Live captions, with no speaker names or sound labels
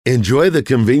Enjoy the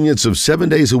convenience of 7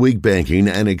 days a week banking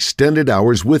and extended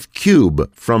hours with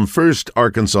Cube from First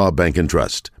Arkansas Bank and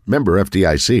Trust. Member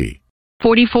FDIC.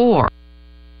 44.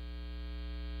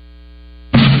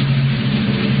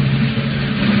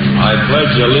 I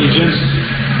pledge allegiance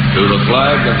to the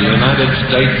flag of the United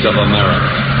States of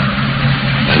America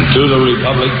and to the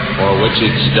republic for which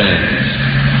it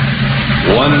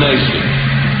stands, one nation,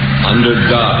 under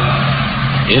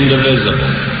God, indivisible,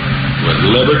 with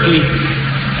liberty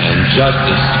and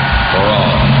justice for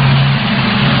all.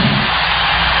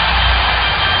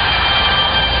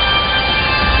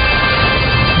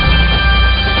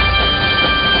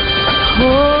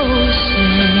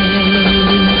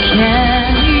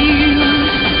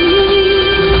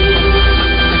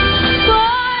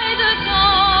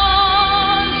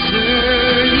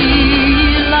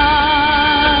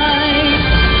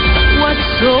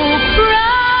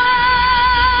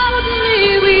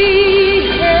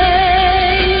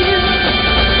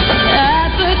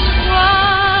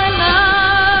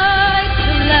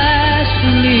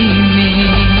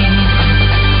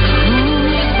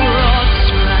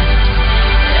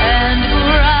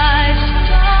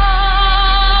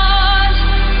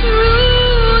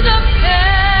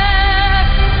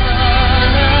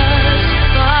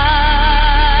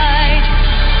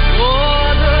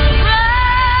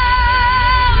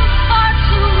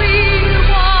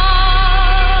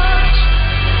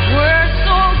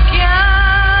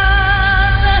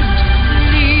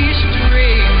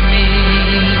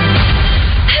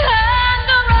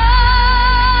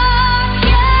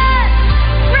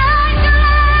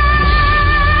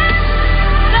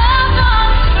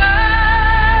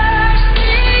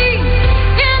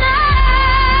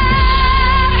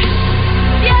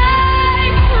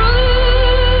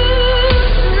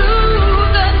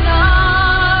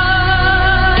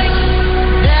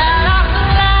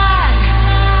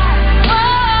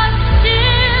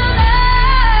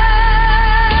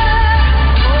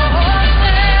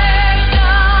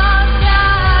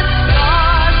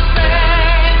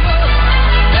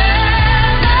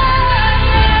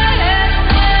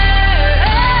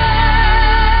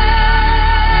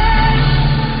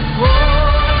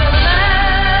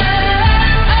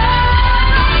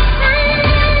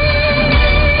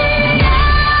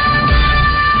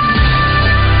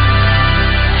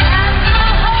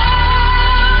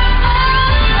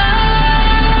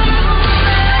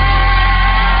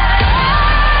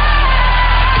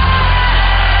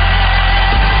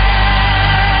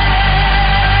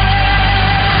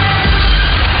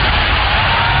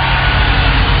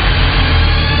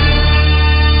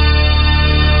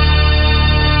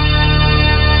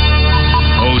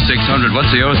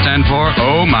 What's the O stand for?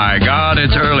 Oh, my God,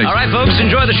 it's early. All right, folks,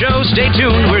 enjoy the show. Stay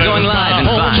tuned. We're going live in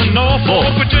 5, 4,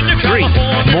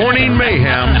 3. Morning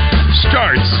Mayhem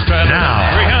starts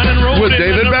now with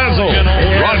David Basil,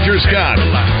 Roger Scott,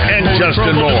 and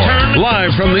Justin Moore.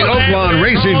 Live from the Oaklawn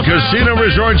Racing Casino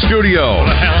Resort Studio.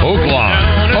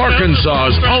 Oaklawn,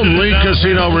 Arkansas's only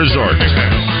casino resort.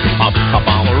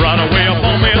 Right away up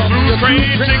on me a blue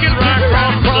train, taking right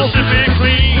across Mississippi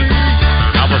clean.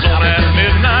 I was on that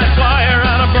midnight flyer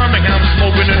out of Birmingham,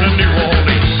 smoking in the New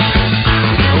Orleans.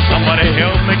 Somebody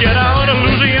help me get out of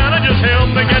Louisiana, just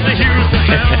help me get to Houston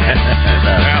town.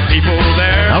 There are people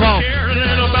there who care a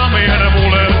little about me, and I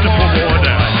won't let them pull more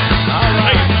down. All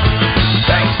right.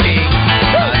 Thanks, King.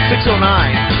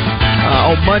 6:09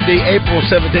 on Monday, April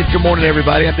 17th. Good morning,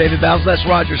 everybody. I'm David Bowles. That's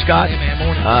Roger Scott. Hey, man.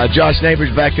 Morning. Josh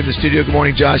Neighbors back in the studio. Good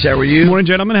morning, Josh. How are you? Good morning,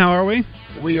 gentlemen. How are we?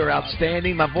 We are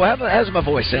outstanding. My boy, how's my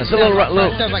voice sound? It's a little.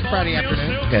 Sounds like Friday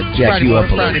afternoon. Yeah, jack Friday you up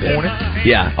a little Friday bit. Morning.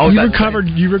 Yeah. Oh, you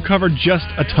recovered just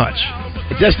a touch.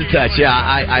 Just a touch. Yeah,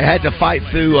 I had to fight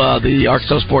through the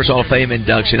Arkansas Sports Hall of Fame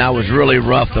induction. I was really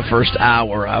rough the first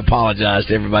hour. I apologize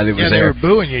to everybody that was there. They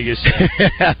were booing you. You said.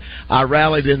 I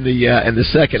rallied in the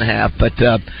second half, but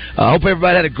I hope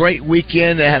everybody had a great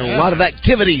weekend. They had a lot of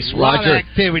activities, Roger.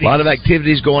 A lot of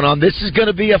activities going on. This is going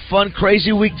to be a fun,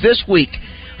 crazy week this week.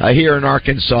 Here in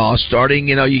Arkansas, starting,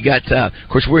 you got, of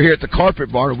course, we're here at the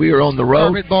Carpet Barn. We are on the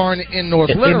road. Carpet Barn in North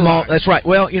Little Rock. That's right.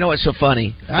 Well, it's so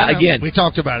funny. Again, we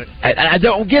talked about it. I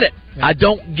don't get it. Yeah. I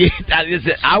don't get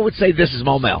it. I would say this is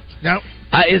Maumelle. No.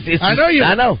 I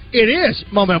know. It is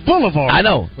Maumelle Boulevard. I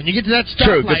know. When you get to that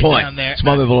True, good point. down there. It's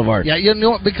Maumelle Boulevard. Yeah, you know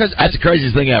what? Because that's the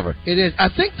craziest thing ever. It is. I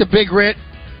think the Big Red,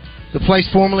 the place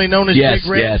formerly known as Big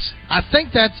Red. Yes. I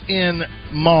think that's in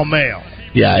Maumelle.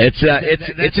 Yeah,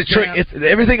 it's a trick.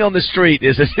 Everything on the street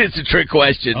is it's a trick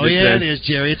question. Oh yeah, it is,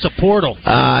 Jerry. It's a portal.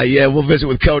 Yeah, we'll visit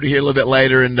with Cody here a little bit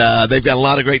later, and they've got a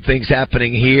lot of great things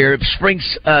happening here. Spring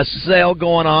sale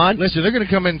going on. Listen, they're going to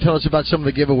come in and tell us about some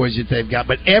of the giveaways that they've got,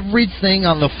 but everything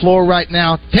on the floor right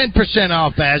now, 10%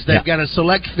 off, Baz. They've got a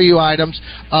select few items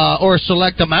or a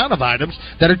select amount of items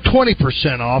that are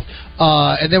 20% off,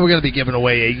 and then we're going to be giving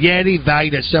away a Yeti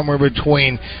valued at somewhere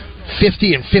between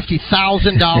 $50,000 and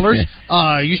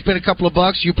 $50,000. You spend a couple of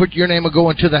bucks, you put your name will go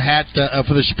into the hat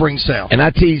for the spring sale. And I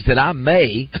teased that I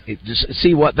may just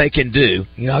see what they can do.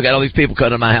 You know, I got all these people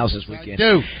coming to my house this weekend.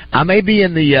 I may be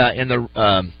in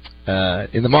the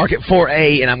market for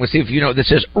and I'm going to see if you know what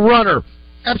this is. Runner.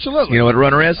 Absolutely. You know what a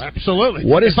runner is? Absolutely.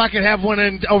 What is? If I could have one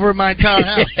over my entire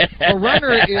house. A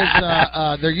runner is,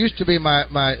 there used to be my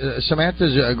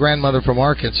Samantha's grandmother from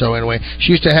Arkansas, anyway.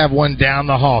 She used to have one down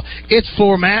the hall. It's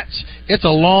floor mats. It's a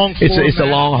long floor mat. It's a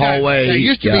long hallway. They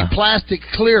used to be plastic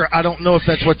clear. I don't know if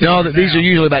that's what they are now. These are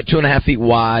usually about 2.5 feet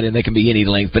wide, and they can be any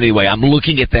length. But anyway, I'm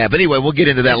looking at that. But anyway, we'll get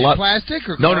into that. Is it plastic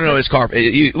or carpet? No, it's carpet.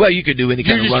 You could do any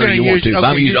kind of runner you want to. But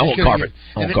I'm using all carpet.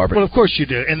 Carpet. Well, of course you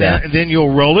do. And then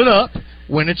you'll roll it up.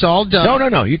 When it's all done.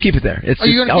 No. You keep it there. Are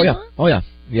you going to keep it? Oh, yeah.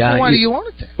 Yeah. Well, why do you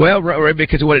want it there? Well,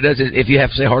 because what it does is, if you have,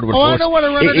 say, hardwood floors, I know what a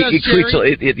runner does,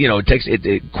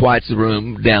 it quiets the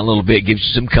room down a little bit, gives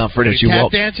you some comfort as you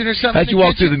walk. Dancing or something? As you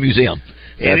walk through the museum.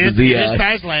 It is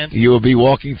Bazland. You will be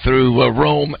walking through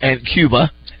Rome and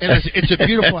Cuba. And it's a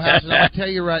beautiful house. And I'll tell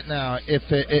you right now, if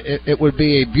it would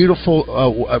be a beautiful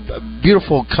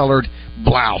colored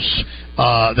blouse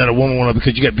that a woman wanted,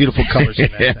 because you got beautiful colors in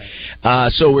that thing.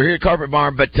 So we're here at Carpet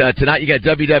Barn, but tonight you got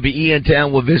WWE in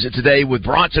town. We'll visit today with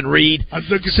Bronson Reed, 6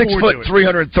 foot,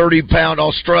 330-pound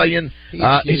Australian.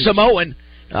 He's Samoan.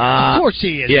 Of course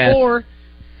he is. Yes. Or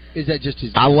is that just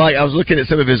his name? I was looking at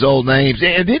some of his old names,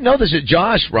 and didn't know this is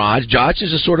Josh, Raj. Josh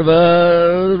is a sort of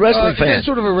a wrestling fan. He's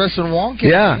sort of a wrestling wonk.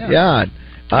 Yeah.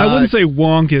 I wouldn't say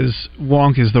wonk is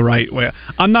the right way.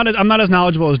 I'm not as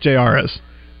knowledgeable as JR is.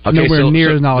 Okay, nowhere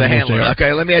near as knowledgeable as JR.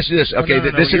 Okay, let me ask you this. Okay,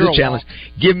 this is a challenge.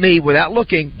 Give me, without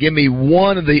looking,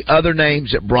 one of the other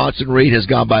names that Bronson Reed has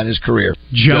gone by in his career.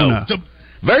 Jonah.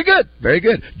 Very good.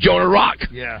 Jonah Rock.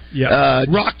 Yeah.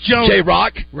 Rock Jonah.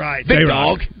 J-Rock. Right. Big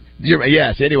Dog.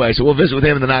 Yes, anyway, so we'll visit with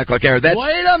him in the 9 o'clock hour.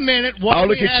 Wait a minute.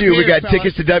 Look at you. We got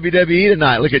tickets to WWE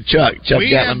tonight. Look at Chuck. Chuck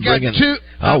Gatlin bringing.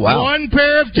 One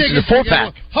pair of tickets. This is a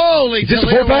 4-pack. Holy Is this a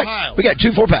 4-pack? We got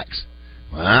 2 4-packs.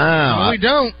 Wow. No, we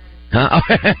don't. Huh?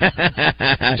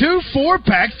 2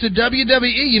 4-packs to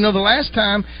WWE. You know, the last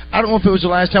time, I don't know if it was the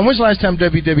last time. When's the last time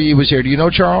WWE was here? Do you know,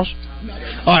 Charles?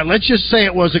 All right, let's just say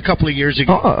it was a couple of years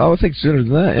ago. I would think sooner than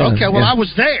that. Yeah. Okay, well, I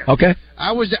was there. Okay.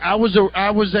 I was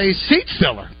a seat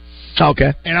filler.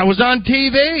 Okay. And I was on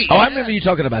TV. Oh, I remember you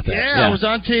talking about that. Yeah, I was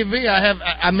on TV.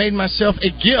 I made myself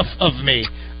a GIF of me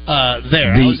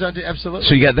there. I was on absolutely.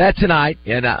 So you got that tonight,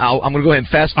 and I'm going to go ahead and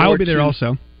fast forward. I'll be there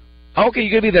also. Okay,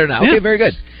 you're going to be there now. Okay, very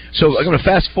good. So I'm going to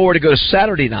fast forward to go to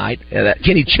Saturday night at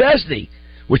Kenny Chesney,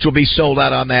 which will be sold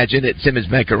out, I imagine, at Simmons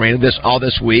Bank Arena this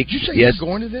week. Did you say you're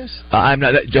going to this? I'm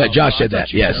not. Josh said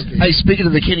that. Yes. Okay. Hey, speaking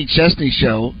of the Kenny Chesney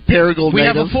show, Paragould native. We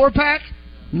have a 4-pack.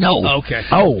 No. Okay.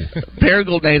 Oh,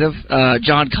 Paragould native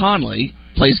John Conley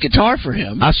plays guitar for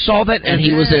him. I saw that, and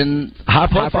he was in high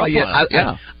profile.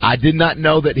 Yeah. I did not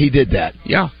know that he did that.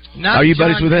 Yeah. Are you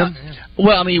buddies with him?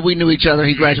 Well, I mean, we knew each other.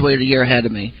 He graduated a year ahead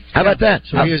of me. How about that?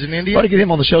 So he was in India? I want to get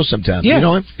him on the show sometime. Yeah. You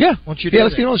know him? Yeah. Let's get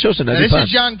him on the show sometime. This is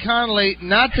John Connolly,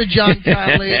 not the John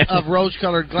Connolly of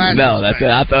rose-colored glasses. No, that's it.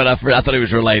 I thought he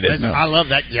was related. No. I love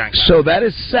that John Connolly. So that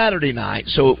is Saturday night.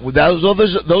 So those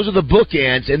are the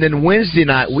bookends. And then Wednesday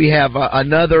night, we have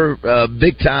another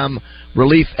big-time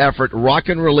relief effort, Rock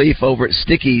and Relief over at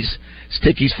Sticky's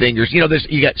Fingers. You know,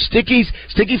 you got Sticky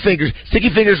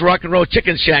Fingers, Rock and Roll,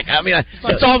 Chicken Shack. I mean,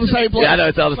 it's all the same place. Yeah, I know,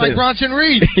 it's all the same. Like Bronson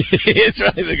Reed. It's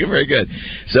right. Looking very good.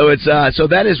 So so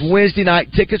that is Wednesday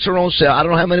night. Tickets are on sale. I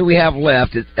don't know how many we have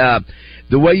left.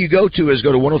 The way you go to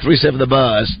 1037 The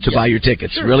Buzz to buy your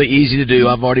tickets. Sure. Really easy to do.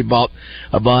 I've already bought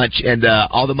a bunch, and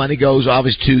all the money goes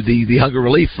obviously to the Hunger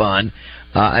Relief Fund,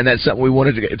 and that's something we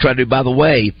wanted to try to do. By the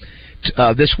way,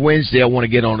 this Wednesday, I want to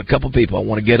get on a couple people. I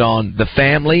want to get on the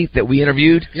family that we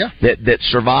interviewed that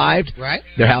survived. Right.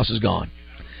 Their house is gone.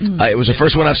 It was the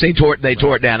first one I've seen. They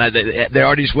tore it down. They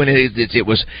already just went in. It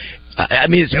was. I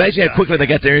mean, it's amazing how quickly they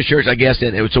got their insurance, I guess.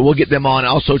 And so we'll get them on.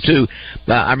 Also, too,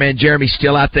 our man Jeremy's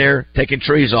still out there taking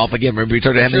trees off. Again, remember, we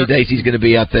talked about how many days he's going to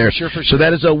be out there. Sure. So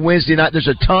that is a Wednesday night. There's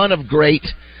a ton of great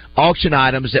auction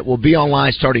items that will be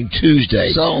online starting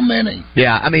Tuesday. So many.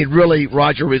 Yeah, I mean, really,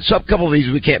 Roger. A couple of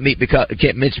these we can't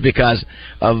mention because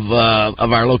of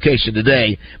our location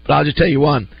today. But I'll just tell you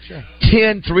one: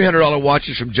 10 $300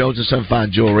 watches from Jones & Son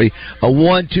Fine Jewelry, a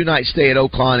 1-2-night stay at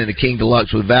Oaklawn in the King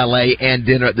Deluxe with valet and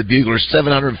dinner at the Bugler,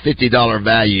 $750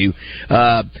 value.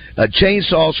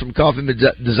 Chainsaws from Coffee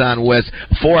Design West,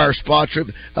 4-hour spa trip,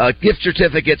 gift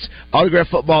certificates,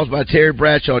 autographed footballs by Terry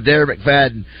Bradshaw, Darren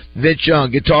McFadden, Vince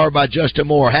Young, guitar by Justin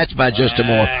Moore, hats by Justin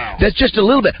Moore. That's just a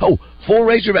little bit. 4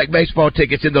 Razorback baseball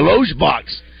tickets in the Loge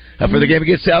box for the game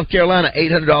against South Carolina.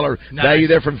 $800 value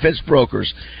there from Fence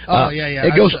Brokers.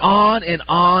 It goes on and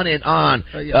on and on.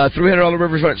 $300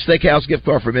 Riverfront Steakhouse gift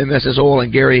card from MSS Oil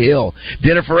and Gary Hill.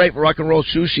 Dinner for 8 Rock and Roll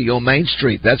Sushi on Main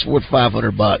Street. That's worth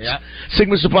 $500. Yeah.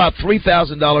 Sigma Supply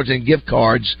 $3,000 in gift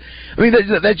cards. I mean,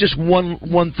 that's just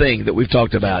one thing that we've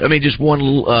talked about. I mean, just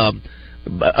one.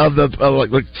 Of the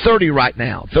like 30 right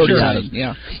now, 30 items.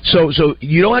 Yeah. So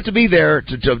you don't have to be there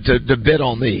to bid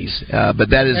on these, but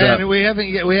that is. I mean, we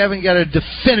haven't got a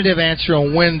definitive answer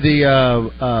on when the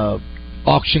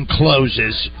auction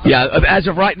closes. Yeah, as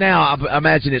of right now, I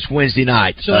imagine it's Wednesday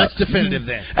night. So that's definitive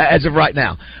then. As of right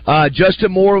now,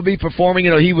 Justin Moore will be performing.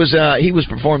 You know, he was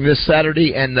performing this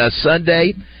Saturday and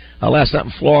Sunday. Last night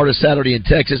in Florida, Saturday in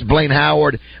Texas. Blaine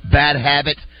Howard, Bad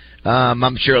Habit.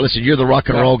 I'm sure. Listen, you're the rock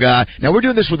and roll guy. Now we're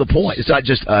doing this with a point. It's not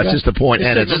just it's just a point,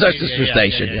 and it's our sister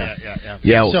station.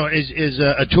 Yeah. So is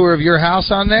a tour of your house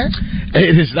on there?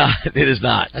 It is not. It is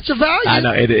not. That's a value. I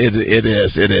know it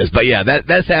is. It is. But yeah,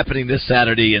 that's happening this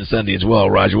Saturday and Sunday as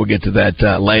well. Roger, we'll get to that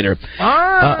later.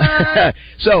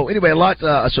 So anyway, a lot.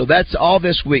 So that's all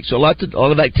this week. So a lot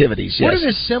of activities. Yes. Where did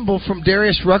this symbol from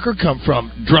Darius Rucker come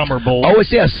from? Drummer boy. Oh,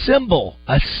 it's a symbol.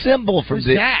 A symbol from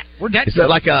that. Where'd that? Is that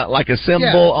like a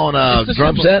symbol on a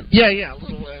drum set? Yeah. A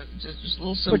little, just a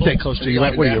little symbol. Put that close to you.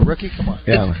 What are you, a rookie? Come on.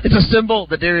 Yeah. It's a symbol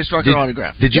that Darius Rucker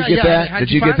autographed. Did you get that?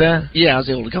 Did you get that? Yeah, I was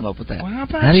able to come up with that. Well,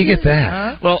 how do you get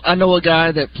that? Well, I know a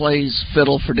guy that plays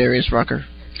fiddle for Darius Rucker.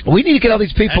 We need to get all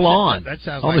these people on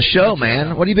the show,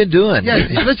 man. What have you been doing? Yeah,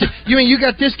 listen. You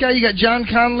got this guy. You got John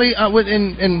Connolly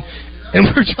and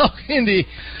we're talking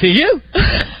to you.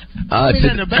 I mean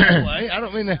that in a bad way. I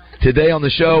don't mean that. Today on the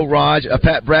show, Raj,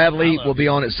 Pat Bradley will be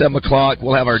on at 7 o'clock.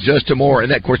 We'll have our Justin Moore,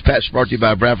 and that, of course, Pat's brought to you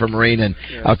by Bradford Marine and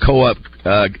Co-op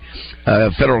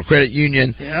Federal Credit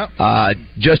Union. Yeah.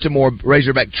 Justin Moore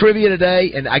Razorback trivia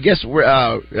today, and I guess we're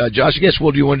Josh.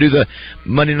 Do you want to do the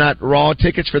Monday Night Raw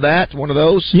tickets for that? One of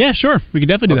those? Yeah, sure. We can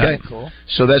definitely do that. Cool.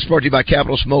 So that's brought to you by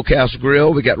Capital Smokehouse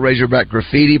Grill. We got Razorback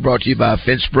Graffiti brought to you by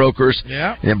Fence Brokers.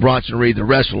 Yeah. And Bronson Reed. The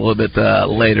rest a little bit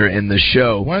later in the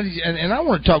show. And I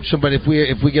want to talk to somebody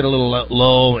if we get a little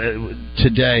low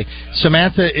today.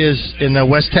 Samantha is in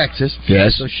West Texas.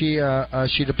 Yes. So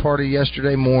she departed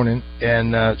yesterday morning,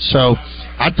 and so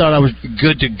I thought I was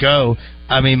good to go.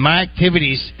 I mean, my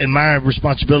activities and my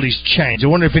responsibilities changed. I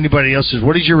wonder if anybody else's.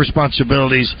 What is your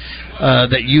responsibilities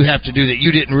that you have to do that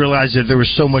you didn't realize that there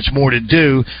was so much more to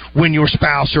do when your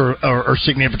spouse or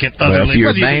significant other? Well, if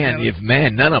you're a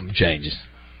man, none of them changes.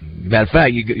 Matter of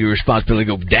fact, your responsibility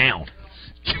go down.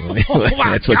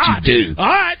 That's what you do. All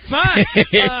right, fine.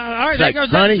 All right, there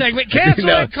goes that segment. Cancel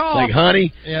that call. It's like,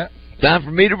 honey, yeah. Time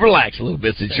for me to relax a little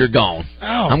bit since you're gone. Oh,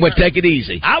 I'm going to take it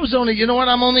easy. I was only, you know what?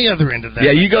 I'm on the other end of that.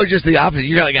 Yeah, you go just the opposite.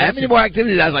 You're like, how many more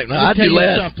activities? I was like, no, I'd do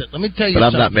less. Let me tell you something. But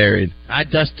I'm not married. I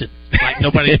dusted like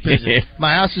nobody's business.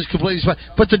 My house is completely fine.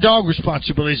 But the dog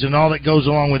responsibilities and all that goes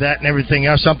along with that and everything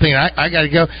else, something I got to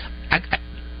go.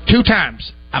 2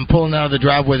 times. I'm pulling out of the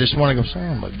driveway this morning. I go,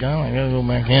 oh my God, I got to go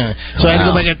back in. So I had to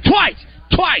go back in twice.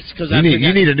 Because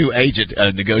you need a new agent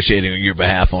negotiating on your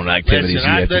behalf on activities.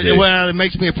 Listen, you have to do. Well, it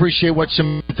makes me appreciate what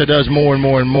Samantha does more and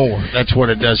more and more. That's what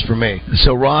it does for me.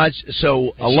 So, Raj, she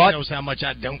knows how much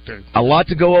I don't do. A lot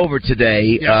to go over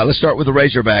today. Yeah. Let's start with the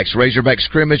Razorbacks. Razorback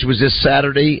scrimmage was this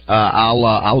Saturday.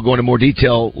 I'll go into more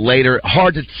detail later.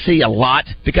 Hard to see a lot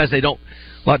because they don't.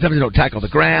 A lot of times they don't tackle the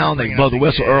ground. They blow the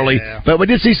whistle early. But we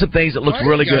did see some things that looked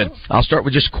really good. I'll start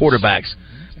with just quarterbacks.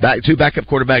 2 backup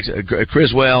quarterbacks,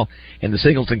 Criswell and the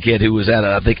Singleton kid who was at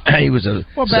I think he was a...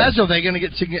 Well, Basil, they're going to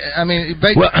get... I mean...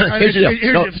 here's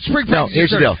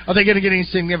the deal. Are they going to get any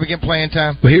significant playing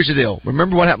time? Well, here's the deal.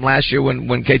 Remember what happened last year when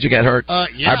KJ got hurt?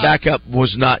 Yeah. Our backup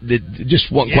was not...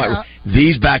 Just wasn't quite...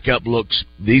 These backups look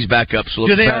better.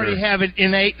 Do they already have it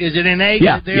innate? Is it innate?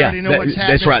 Yeah. They already know what's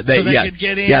happening? That's right. They could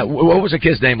get in? Yeah. What was the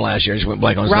kid's name last year? I just went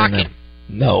blank on his name. Rocket.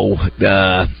 No.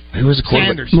 Who was the quarterback?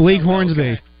 Sanders. Malik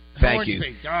Hornsby. Thank you.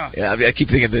 Yeah, I keep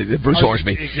thinking the Bruce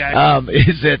Hornsby. Exactly.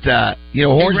 Is that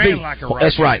Hornsby? Like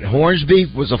that's right. Hornsby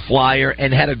was a flyer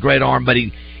and had a great arm, but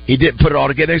he He didn't put it all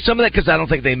together. Some of that because I don't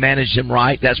think they managed him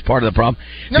right. That's part of the problem.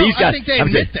 No, these guys, I think they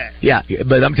admit that. Yeah,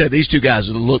 but I'm telling you, these two guys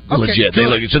look legit. They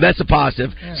look good. So that's a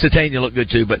positive. Yeah. Satania looked good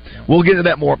too, but we'll get into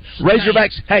that more.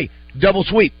 Razorbacks, hey, double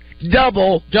sweep.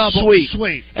 Double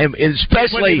sweep. And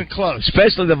especially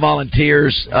the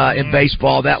Volunteers in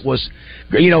baseball. That was,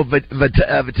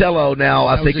 Vitello now.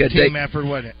 I think a team effort,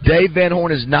 wasn't it? Dave Van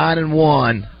Horn is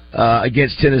 9-1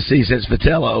 against Tennessee since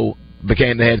Vitello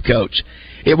became the head coach.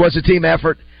 It was a team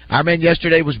effort. Our man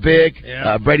yesterday was big.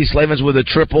 Yeah. Brady Slavens with a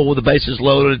triple with the bases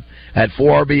loaded, had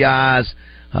 4 RBIs.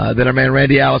 Then our man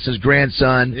Randy Allison's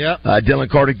grandson, Dylan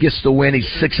Carter, gets the win. He's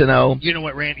 6-0. You know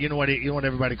what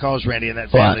everybody calls Randy in that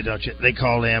family, don't you? They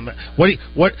call him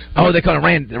what? Oh, they call him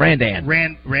Randad.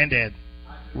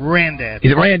 Randad.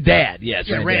 He's a Randad, yes.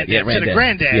 Yeah, Randad. Yeah, Instead of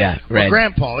Granddad. Yeah, or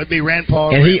Grandpa. It'd be Grandpa.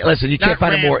 And you can't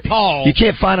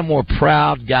find a more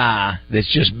proud guy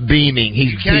that's just beaming.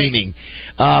 He's beaming.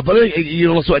 But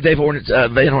you listen to what Dave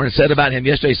Van Horn said about him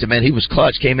yesterday. He said, man, he was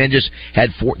clutch. Came in, just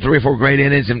had 3 or 4 great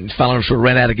innings, and finally sort of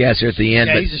ran out of gas here at the end.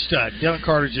 Yeah, he's a stud. Dylan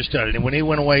Carter's a stud. And when he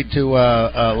went away to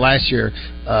last year,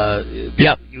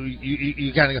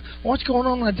 you kind of go, what's going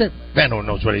on right there? Van Horn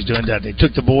knows what he's doing. They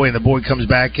took the boy, and the boy comes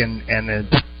back and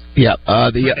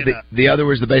the other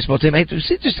was the baseball team. Hey, just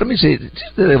let me see.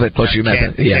 Just a little bit closer to your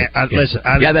mouth. Listen.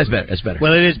 That's better. That's better.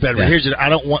 Well, it is better. Yeah. I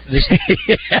don't want this.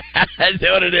 That's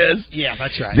what it is. Yeah,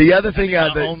 that's right. The other thing,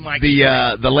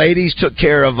 the ladies took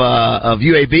care of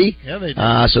UAB. Yeah, they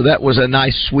did. So that was a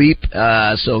nice sweep.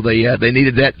 So they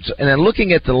needed that. And then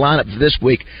looking at the lineup for this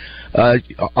week,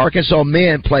 Arkansas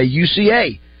men play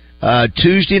UCA.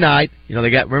 Tuesday night, they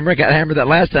got hammered that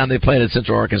last time they played a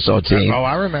Central Arkansas team. Oh,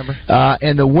 I remember.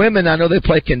 And the women, I know they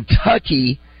play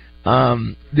Kentucky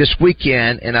this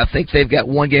weekend, and I think they've got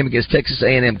one game against Texas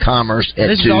A&M Commerce at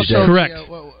Tuesday. Also correct.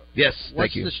 Yes,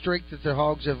 thank you. What's the streak that the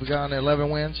Hogs have gone 11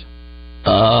 wins?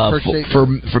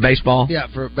 For baseball? Yeah,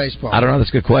 for baseball. I don't know. That's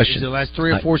a good question. Is it the last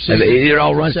 3 or 4 seasons? It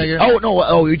all runs. Oh no!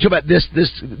 Oh, you're talking about this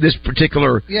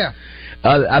particular? Yeah.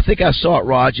 I think I saw it,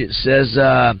 Raj. It says.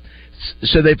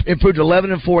 So they've improved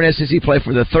 11-4 in SEC play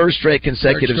for the third straight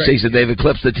consecutive season. They've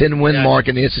eclipsed the 10-win mark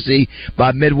in the SEC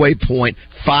by midway point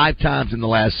 5 times in the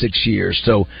last 6 years.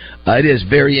 So it is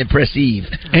very impressive.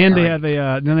 And they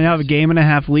have a game and a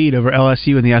half lead over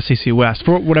LSU in the SEC West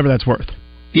for whatever that's worth.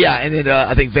 Yeah, and then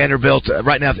I think Vanderbilt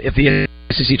right now, if the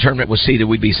SEC tournament was seeded,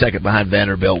 we'd be second behind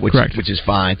Vanderbilt, which is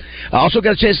fine. I also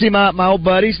got a chance to see my old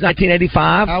buddies,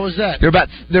 1985. How was that? There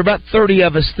are about 30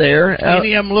 of us there.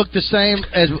 Any of them look the same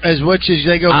as much as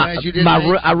they go as you did?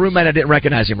 My roommate, I didn't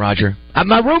recognize him, Roger.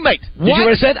 My roommate. Did you hear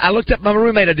what I said? I looked up my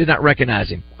roommate. I did not recognize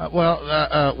him.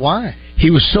 Why? He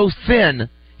was so thin.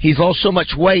 He's lost so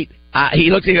much weight.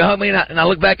 He looked at me, and I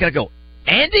look back and I go,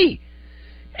 Andy.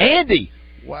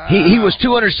 Wow. He was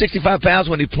 265 pounds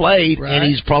when he played, and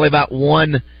he's probably about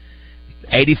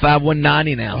 185,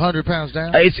 190 now. 100 pounds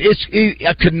down. I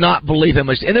could not believe how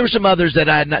much. And there were some others that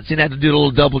I had not seen. I had to do a little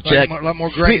double check. A lot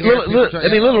more great.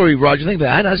 Literally, Roger, think about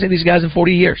it. I had not seen these guys in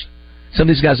 40 years. Some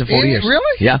of these guys in 40 years.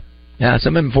 Really? Yeah,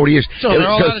 some of them in 40 years. So they're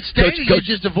all outstanding. You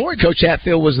just avoid them. Coach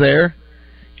Hatfield was there.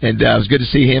 And it was good to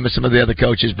see him and some of the other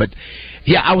coaches. But,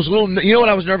 yeah, I was a little... You know what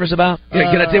I was nervous about? Can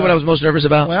I tell you what I was most nervous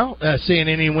about? Well, seeing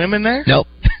any women there? No.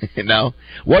 No.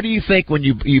 What do you think when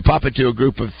you pop into a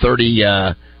group of 30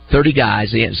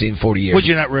 guys they haven't seen in 40 years? Would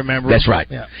you not remember? That's right.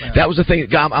 Yeah. That was the thing.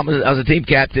 I was a team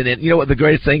captain, and you know what the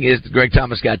greatest thing is? Greg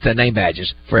Thomas got name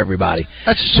badges for everybody.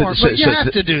 That's smart, but you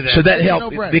have to do that. So that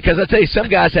helped, because I tell you, some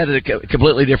guys had a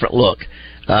completely different look.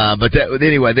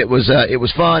 Anyway, it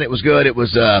was fun. It was good. It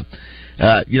was...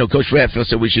 Coach Ratfield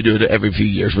said we should do it every few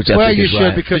years, which I think is right.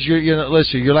 Well, you should, because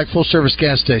you're like full service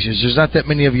gas stations. There's not that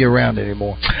many of you around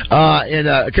anymore. And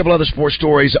a couple other sports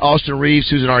stories. Austin Reeves,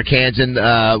 who's an Arkansan,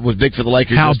 was big for the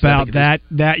Lakers. How about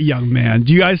that young man?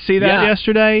 Do you guys see that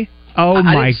yesterday? Oh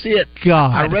my I didn't see it.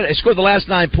 God! I read it. He scored the last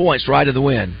 9 points right of the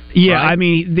win. Yeah, right? I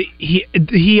mean,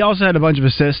 he also had a bunch of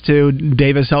assists too.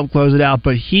 Davis helped close it out,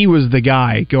 but he was the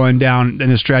guy going down in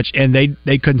the stretch, and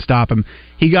they couldn't stop him.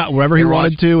 He got wherever he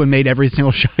wanted to and made every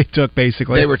single shot he took,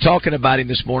 basically. They were talking about him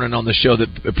this morning on the show that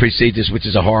precedes this, which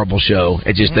is a horrible show.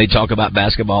 They talk about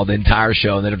basketball the entire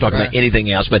show, and they don't talk about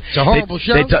anything else. But it's a horrible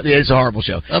show? It's a horrible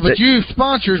show. But you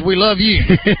sponsors, we love you.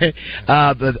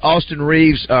 But Austin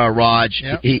Reeves, Raj,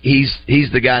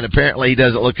 he's the guy, and apparently he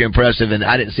doesn't look impressive, and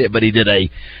I didn't see it, but he did I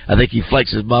think he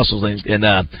flexed his muscles,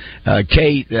 and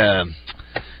Kate...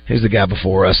 Who's the guy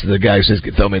before us? The guy who says,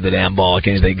 "Throw me the damn ball." I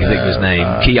can't even think of his name.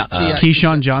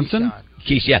 Keyshawn Johnson.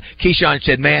 Keyshawn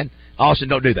said, "Man, Austin,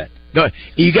 don't do that. No,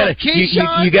 you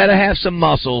gotta have some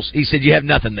muscles. He said you have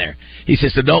nothing there. He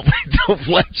said so don't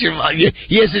flex your muscle.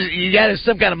 You got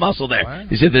some kind of muscle there. Wow.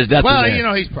 He said there's nothing there.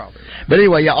 Well, he's probably right. But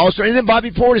anyway, yeah. Also, and then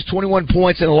Bobby Portis 21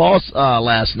 points in a loss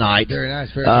last night. Very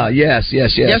nice. Very nice. Yes.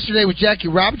 Yesterday was Jackie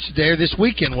Roberts' day, or this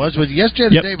weekend was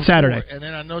yesterday or the day before? Saturday. And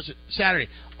then I noticed Saturday.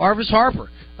 Arvis Harper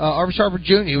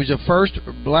Jr. He was the first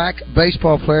black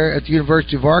baseball player at the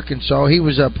University of Arkansas. He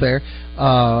was up there,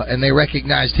 and they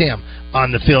recognized him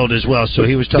on the field as well. So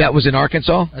he was talking. That was in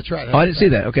Arkansas? That's right. I didn't see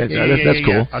that. Okay, that's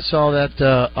cool. I saw that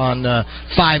on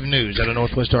 5 News out of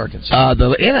Northwest Arkansas.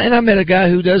 And I met a guy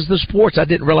who does the sports. I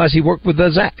didn't realize he worked with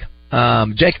Zach.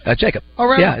 Jacob. Oh,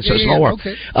 right. Yeah, so small world.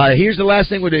 Okay. Here's the last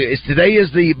thing we'll do. Today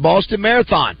is the Boston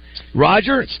Marathon.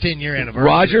 Roger. It's 10-year anniversary.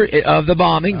 Roger, of the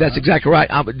bombing. That's exactly right.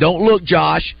 Don't look,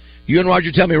 Josh. You and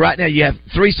Roger, tell me right now. You have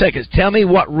 3 seconds. Tell me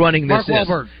what running this Mark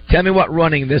Wahlberg. is. Tell me what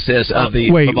running this is of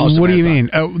the Wait, Boston what do you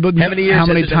Marathon. mean? How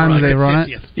many times have they run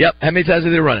it? Yep. How many times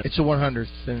have they run it? It's a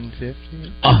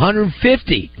 150.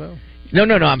 150. Well. No.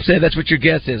 I'm saying that's what your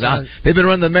guess is. They've been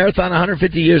running the marathon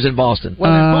 150 years in Boston.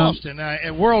 Well, in Boston,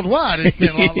 and worldwide, it's been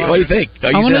a lot longer. What do you think?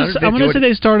 I'm going to say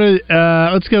they started.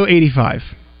 Let's go 85.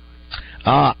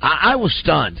 I was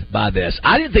stunned by this.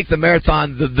 I didn't think the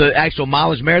marathon, the actual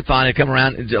mileage marathon, had come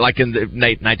around like in the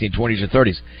 1920s or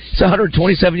 30s. It's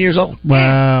 127 years old.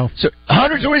 Wow. So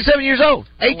 127 years old.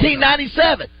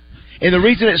 1897. And the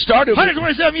reason it started...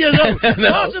 127 years old.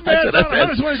 Boston Marathon,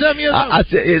 127 years old.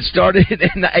 It started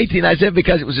in 1897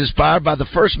 because it was inspired by the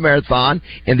first marathon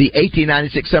in the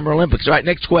 1896 Summer Olympics. All right,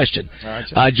 next question.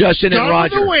 Justin and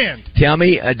Roger. Tell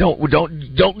me, don't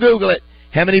Google it.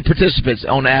 How many participants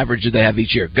on average do they have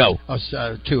each year? Go.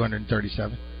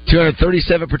 237.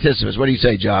 237 participants. What do you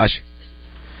say, Josh?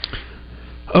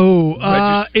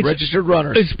 It's registered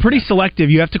runners. It's pretty selective.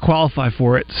 You have to qualify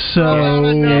for it. So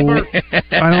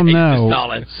I don't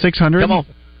know. 600. Come on.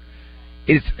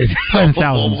 It's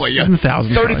 10,000.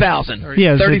 30,000.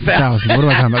 Yeah, 30,000. What am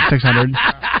I talking about? 600.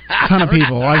 A ton of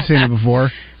people. I've seen it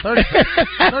before.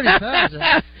 30,000.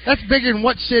 That's bigger than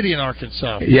what city in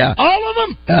Arkansas? Yeah. All of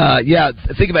them? Yeah.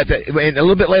 Think about that. And a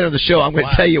little bit later in the show, I'm going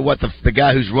to tell you what the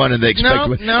guy who's running the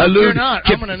expect. No, you're not.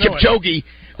 I'm going to know Kipchoge,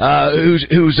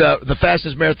 who's the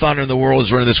fastest marathoner in the world,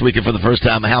 is running this weekend for the first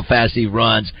time. How fast he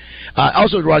runs.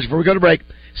 Also, Roger, before we go to break,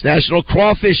 it's National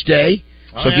Crawfish Day.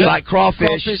 So if you like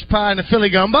crawfish pie and the Philly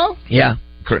gumbo? Yeah.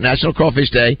 National Crawfish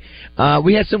Day.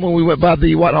 We had some when we went by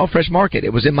the Whitehall Fresh Market.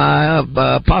 It was in my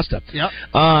pasta. Yep.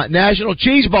 National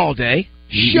Cheese Ball Day.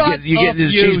 You get the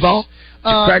cheese ball?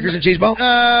 Crackers and cheese ball?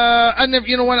 I never.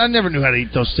 You know what? I never knew how to eat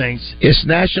those things. It's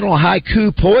National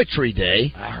Haiku Poetry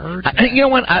Day. I heard that. You know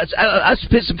what? I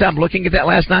spent some time looking at that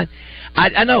last night.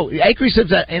 I know Acre says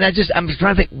that, and I'm just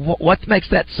trying to think what makes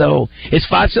that so. It's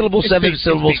 5 syllables, 7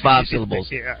 syllables, 5 syllables.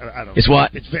 I don't it's know.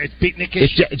 what? It's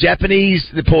beatnikish. It's Japanese.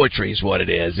 The poetry is what it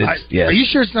is. Yes. Are you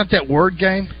sure it's not that word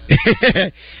game?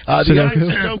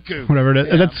 Sudoku. Whatever it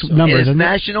is. That's numbers. It's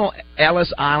National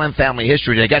Ellis Island Family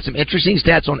History Day. Got some interesting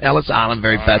stats on Ellis Island.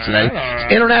 Very fascinating.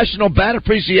 It's International Bat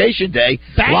Appreciation Day.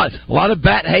 A lot of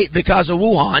bat hate because of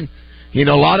Wuhan. You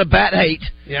know, a lot of bat hate.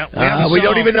 Yeah, we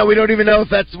don't even know if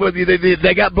that's what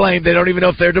they got blamed. They don't even know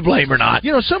if they're to blame or not.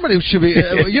 You know, somebody should be.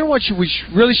 You know what we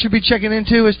really should be checking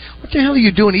into is what the hell are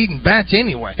you doing eating bats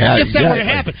anyway? Yeah, if that were to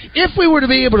happen, if we were to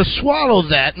be able to swallow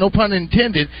that, no pun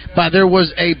intended, by there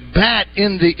was a bat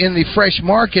in the fresh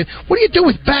market, what do you do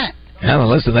with bat? Yeah,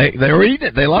 listen, they were eating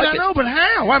it. They like it. I know, but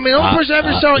how? I mean, the only person I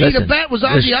ever saw eat a bat was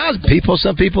Ozzy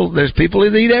Osbourne. There's people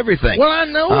that eat everything. Well, I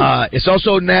know. It's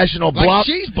also National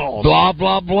cheese balls. Blah,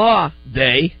 blah, blah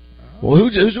Day. Well,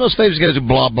 who's the most famous guy who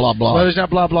blah, blah, blah? Well, there's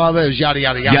not blah, blah, there's yada,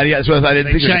 yada, yada. Yada, yada. That's what I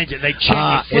didn't think. They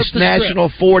changed it. It's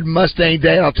National Ford Mustang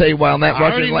Day. I'll tell you why on that.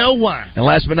 I already know why. And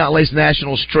last but not least,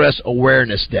 National Stress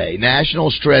Awareness Day.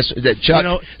 National Stress.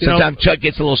 Sometimes Chuck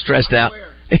gets a little stressed out.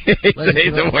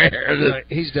 He's aware.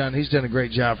 He's done a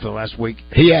great job for the last week.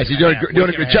 He has. He's doing a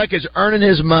good. Chuck is earning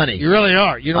his money. You really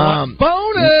are. You know what?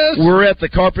 Bonus. We're at the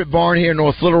Carpet Barn here in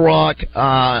North Little Rock.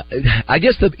 I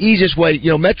guess the easiest way,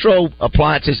 Metro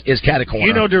Appliances is Catty Corner.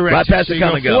 You know directions. Right past so the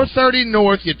Come and Go. 430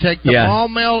 North. You take the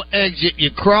Maumelle exit.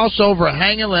 You cross over,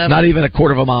 hang a left. Not even a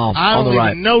quarter of a mile on the right. I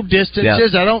don't even know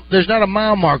distances. Yeah. There's not a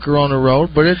mile marker on the road,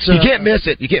 but it's. You can't miss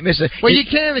it. You can't miss it. Well, you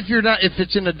can if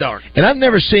it's in the dark. And I've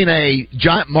never seen a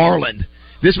giant marlin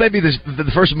This may be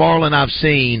the first marlin I've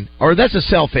seen, or that's a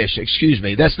sailfish. Excuse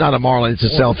me, that's not a marlin; it's a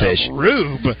sailfish.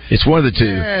 Rube. It's one of the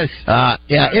two.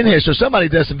 Yes. In here. So somebody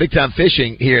does some big time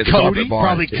fishing here at the Carpet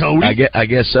Barn. Probably Cody. I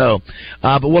guess so.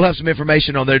 But we'll have some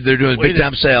information on there. They're doing big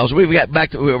time sales. We're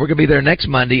going to be there next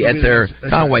Monday at their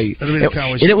Conway. And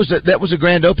that was a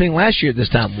grand opening last year. This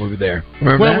time we were there.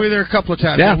 Remember that? We were there a couple of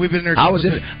times. Yeah, we've been there. I was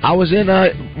in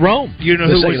Rome. You know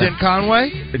who was in Conway?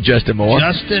 Justin Moore.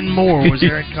 Justin Moore was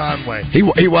there in Conway.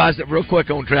 He wised up real quick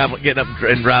on getting up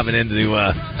and driving into the.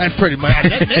 And pretty much.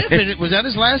 Was that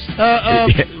his last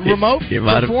remote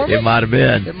performance? It might have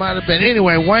been. It might have been.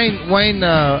 Anyway, Wayne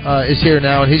is here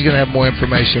now, and he's going to have more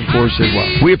information for us as well.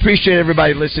 We appreciate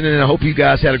everybody listening, and I hope you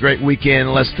guys had a great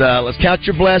weekend. Let's count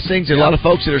your blessings. There's a lot of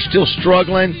folks that are still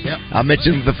struggling. Yep. I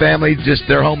mentioned the family, just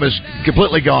their home is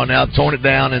completely gone now, torn it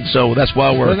down, and so that's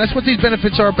why we're. Well, that's what these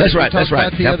benefits are. That's right. That's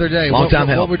right. The other day, long time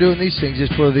help. What we're doing these things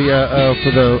is for the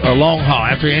long haul.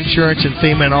 After insurance and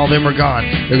FEMA and all them are gone,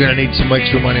 they're going to need some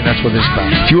extra money, and that's what this is about.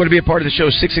 If you want to be a part of the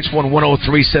show,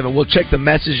 661-1037. We'll check the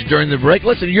message during the break.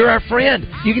 Listen, you're our friend.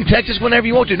 You can text us whenever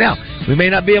you want to. Now, we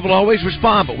may not be able to always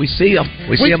respond, but we see them.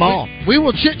 We see them all. We will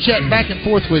chit-chat back and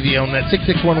forth with you on that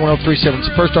 661-1037. It's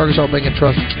the First Arkansas Bank and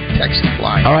Trust text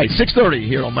line. All right, 6:30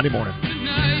 here on Monday morning.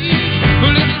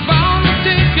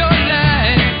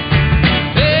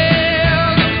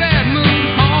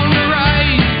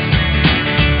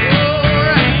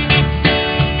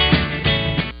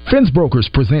 Fence Brokers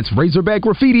presents Razorback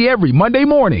Graffiti every Monday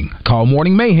morning. Call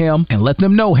Morning Mayhem and let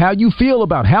them know how you feel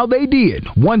about how they did.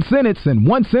 One sentence and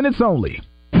one sentence only.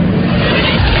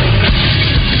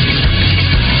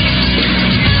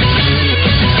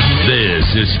 This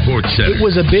is Sports Center. It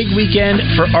was a big weekend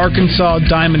for Arkansas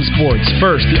Diamond Sports.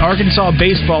 First, the Arkansas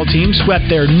baseball team swept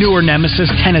their newer nemesis,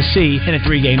 Tennessee, in a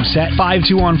 3-game set.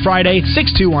 5-2 on Friday,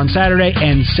 6-2 on Saturday,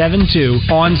 and 7-2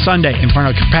 on Sunday in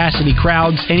front of capacity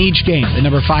crowds in each game. The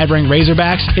number 5-ranked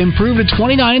Razorbacks improved to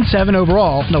 29-7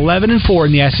 overall and 11-4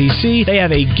 in the SEC. They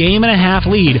have a game-and-a-half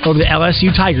lead over the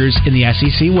LSU Tigers in the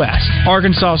SEC West.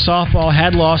 Arkansas softball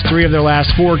had lost 3 of their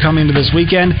last 4 coming into this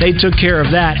weekend. They took care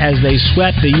of that as they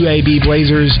swept the UAB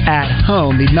Blazers at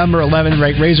home. The number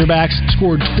 11-ranked Razorbacks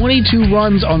scored 22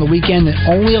 runs on the weekend and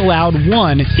only allowed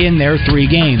 1 in their 3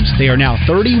 games. They are now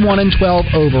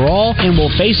 31-12 overall and will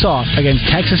face off against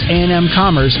Texas A&M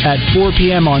Commerce at 4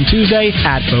 p.m. on Tuesday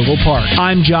at Oval Park.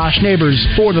 I'm Josh Neighbors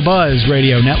for the Buzz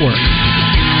Radio Network.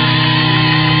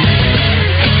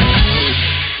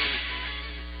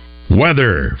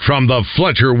 Weather from the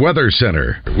Fletcher Weather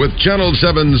Center with Channel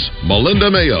 7's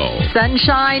Melinda Mayo.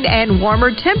 Sunshine and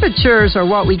warmer temperatures are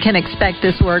what we can expect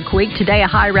this work week. Today, a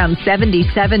high around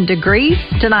 77 degrees.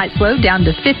 Tonight's low down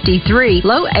to 53.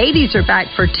 Low 80s are back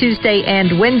for Tuesday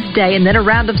and Wednesday, and then a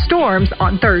round of storms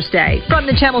on Thursday. From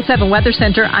the Channel 7 Weather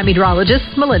Center, I'm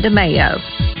meteorologist Melinda Mayo.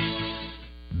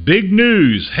 Big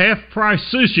news, half-price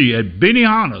sushi at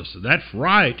Benihana's. That's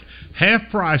right, half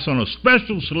price on a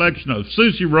special selection of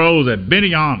sushi rolls at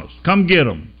Benihana's. Come get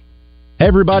them. Hey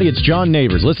everybody, it's John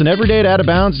Neighbors. Listen every day at Out of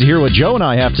Bounds to hear what Joe and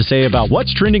I have to say about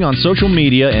what's trending on social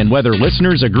media and whether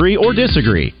listeners agree or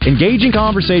disagree. Engaging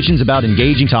conversations about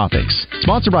engaging topics.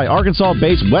 Sponsored by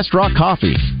Arkansas-based West Rock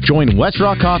Coffee. Join West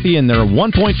Rock Coffee and their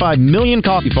 1.5 million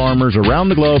coffee farmers around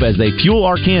the globe as they fuel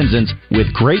Arkansans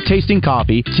with great-tasting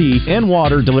coffee, tea, and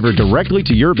water delivered directly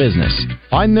to your business.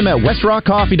 Find them at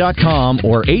westrockcoffee.com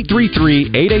or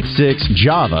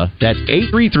 833-886-JAVA. That's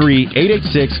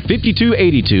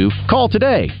 833-886-5282. Call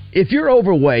today. If you're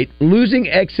overweight, losing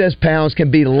excess pounds can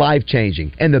be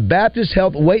life-changing, and the Baptist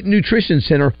Health Weight and Nutrition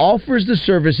Center offers the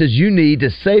services you need to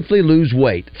safely lose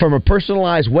weight. From a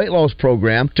personalized weight loss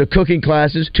program to cooking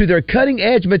classes to their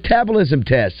cutting-edge metabolism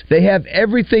tests, they have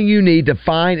everything you need to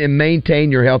find and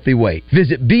maintain your healthy weight.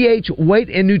 Visit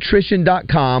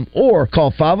bhweightandnutrition.com or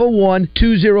call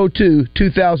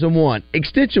 501-202-2001,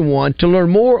 extension 1 to learn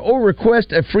more or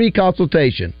request a free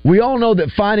consultation. We all know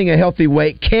that finding a healthy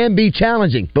weight can be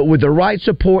challenging, but with the right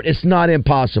support, it's not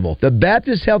impossible. The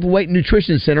Baptist Health Weight and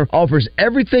Nutrition Center offers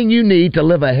everything you need to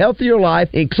live a healthier life,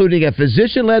 including a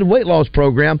physician-led weight loss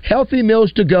program, healthy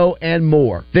meals to go, and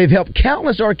more. They've helped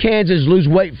countless Arkansans lose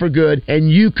weight for good, and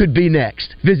you could be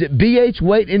next. Visit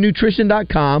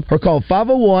bhweightandnutrition.com or call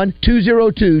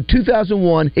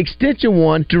 501-202-2001, extension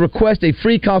 1 to request a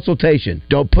free consultation.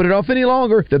 Don't put it off any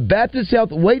longer. The Baptist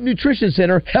Health Weight and Nutrition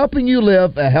Center, helping you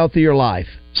live a healthier life.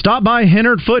 Stop by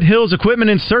Hennard Foothills Equipment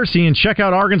in Searcy and check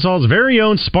out Arkansas's very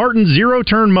own Spartan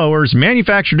zero-turn mowers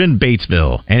manufactured in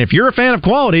Batesville. And if you're a fan of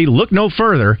quality, look no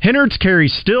further. Hennard's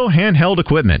carries still handheld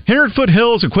equipment. Hennard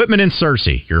Foothills Equipment in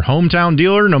Searcy, your hometown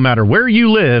dealer no matter where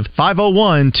you live,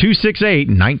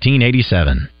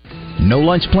 501-268-1987. No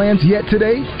lunch plans yet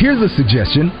today? Here's a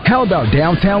suggestion. How about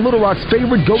downtown Little Rock's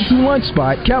favorite go-to lunch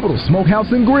spot, Capital Smokehouse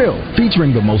and Grill,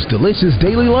 featuring the most delicious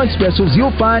daily lunch specials you'll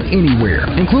find anywhere,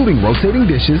 including rotating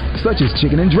dishes such as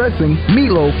chicken and dressing,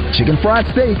 meatloaf, chicken fried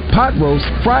steak, pot roast,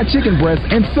 fried chicken breast,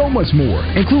 and so much more,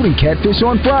 including catfish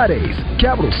on Fridays.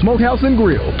 Capital Smokehouse and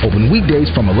Grill, open weekdays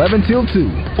from 11 till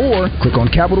 2, or click on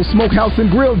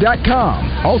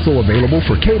CapitalSmokehouseandGrill.com. Also available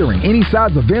for catering any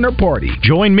size event or party.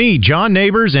 Join me, John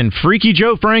Neighbors, and Freaky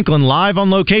Joe Franklin live on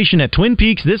location at Twin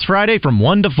Peaks this Friday from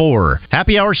 1 to 4.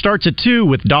 Happy hour starts at 2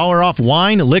 with $1 off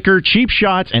wine, liquor, cheap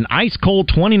shots, and ice-cold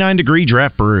 29-degree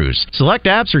draft brews. Select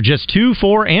apps are just $2,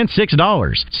 $4, and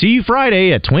 $6. See you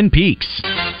Friday at Twin Peaks.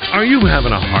 Are you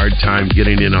having a hard time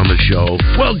getting in on the show?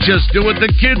 Well, just do what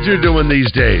the kids are doing these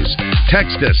days.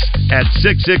 Text us at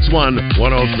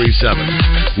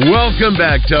 661-1037. Welcome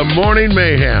back to Morning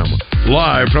Mayhem,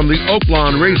 live from the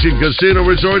Oaklawn Racing Casino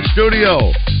Resort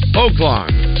Studio.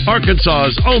 Oaklawn,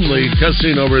 Arkansas's only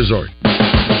casino resort.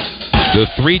 The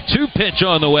 3-2 pitch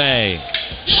on the way.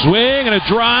 Swing and a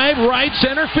drive, right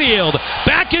center field.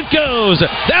 Back it goes.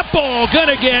 That ball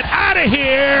gonna get out of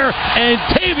here. And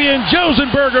Tavian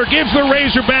Josenberger gives the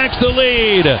Razorbacks the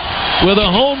lead with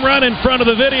a home run in front of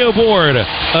the video board. A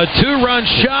 2-run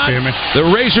shot. The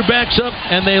Razorbacks up,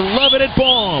 and they love it at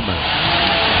Baum.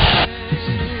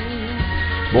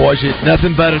 Boys, it's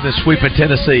nothing better than sweeping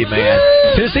Tennessee, man.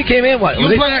 Woo! Tennessee came in, what? You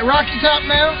playing at Rocky Top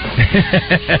now?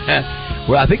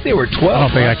 Well, I think they were 12. I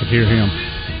don't think I could hear him.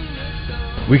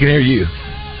 We can hear you.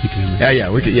 You can hear me.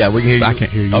 We can hear you. I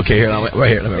can't hear you. Okay, here, right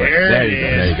here.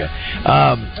 There you go.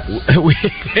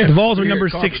 The Vols are number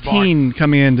 16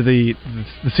 coming into the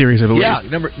series, I believe. Yeah,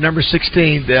 number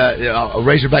 16.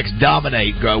 Razorbacks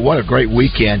dominate. What a great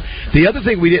weekend. The other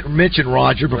thing we didn't mention,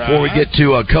 Roger, before we get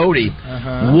to Cody,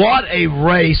 what a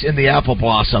race in the Apple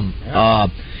Blossom.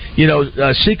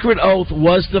 Secret Oath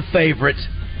was the favorite.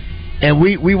 And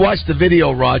we watched the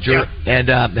video, Roger. Yeah. And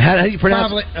how do you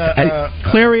pronounce it?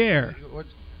 Clairiere.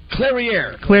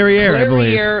 Clairiere, I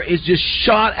believe. Clairiere is just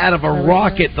shot out of a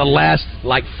rocket the last,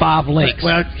 5 lengths.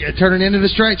 Well, turning into the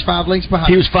stretch, 5 lengths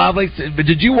behind. He was 5 lengths. But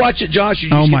did you watch it, Josh?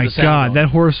 Oh, my God. That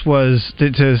horse was,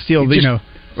 to steal, the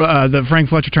Frank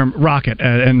Fletcher term, rocket.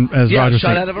 And as Roger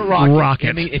shot said, out of a rocket. Rocket.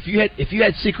 I mean, if you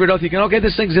had Secret Oath, you can, okay,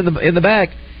 this thing's in the back.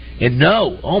 And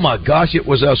no, oh my gosh, it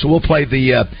was. So we'll play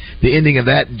the ending of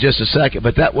that in just a second.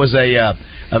 But that was a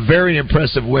very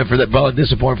impressive win for that. Probably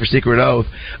disappointing for Secret Oath.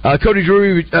 Cody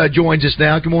Drury joins us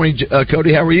now. Good morning,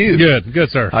 Cody. How are you? Good,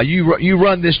 sir. You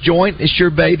run this joint. It's your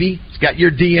baby. It's got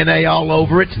your DNA all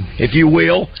over it, if you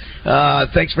will.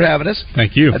 Thanks for having us.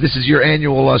 Thank you. This is your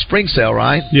annual spring sale,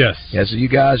 right? Yes. Yeah. So you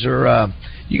guys are.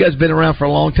 You guys have been around for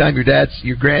a long time. Your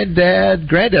granddad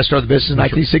started the business in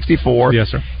 1964. Yes,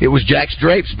 sir. It was Jack's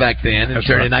Drapes back then, and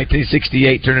turned in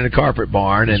 1968, turned into Carpet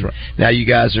Barn, and now you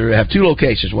guys have 2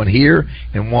 locations, one here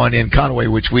and one in Conway,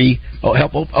 which we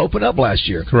helped open up last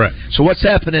year. Correct. So what's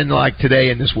happening today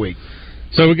and this week?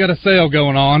 So we got a sale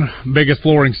going on, biggest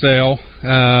flooring sale.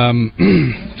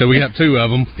 So we have 2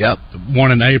 of them. Yep.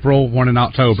 One in April, one in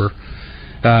October.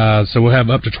 So we'll have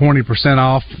up to 20%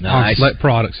 off on select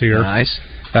products here. Nice.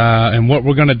 And what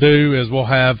we're going to do is we'll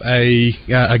have a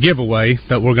giveaway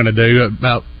that we're going to do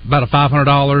about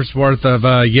 $500 worth of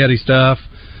Yeti stuff,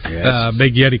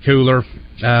 big Yeti cooler,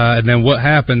 and then what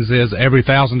happens is every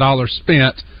 $1,000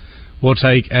 spent, we'll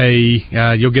take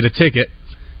you'll get a ticket,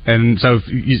 and so if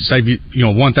you save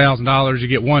 $1,000, you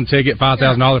get 1 ticket,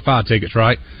 $5,000, 5 tickets,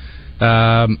 right?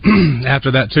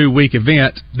 After that 2-week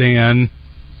event, then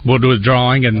we'll do a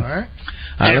drawing and. All right.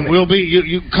 And we'll be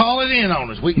you call it in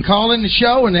on us. We can call in the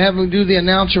show and have them do the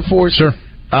announcer for us. Sure.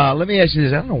 Let me ask you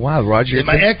this. I don't know why, Roger. Is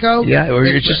my echo? Yeah, or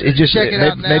it just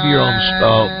maybe you're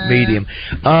on medium.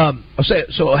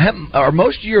 So are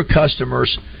most of your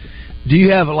customers? Do you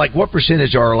have what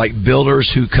percentage are builders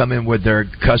who come in with their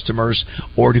customers,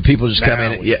 or do people just come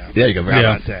in? Yeah, there you go. How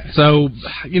about that? So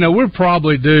we'll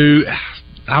probably do,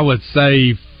 I would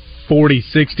say,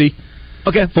 40-60.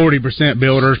 Okay, 40%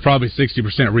 builders, probably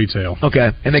 60% retail.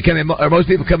 Okay, and they come in. Are most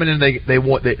people coming in?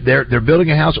 They're building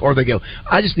a house, or they go,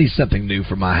 I just need something new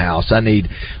for my house. I need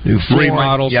new flooring.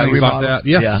 Remodels, things like that.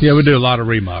 Yeah, we do a lot of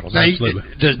remodels. Absolutely,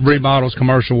 remodels,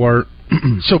 commercial work.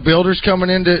 So builders coming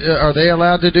into, are they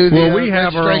allowed to do the we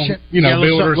have our own,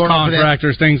 builders,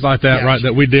 contractors, things like that, right,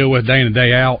 that we deal with day in and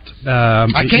day out.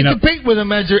 I can't compete with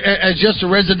them as just a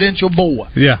residential boy.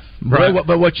 Yeah. Right.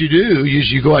 But what you do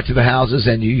is you go out to the houses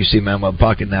and you see Mama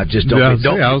Bucket now. Just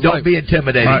don't be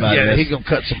intimidated by this. He's gonna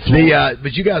cut some floor.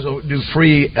 But you guys will do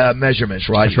free measurements,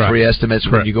 right? That's right. Free estimates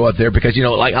when you go out there because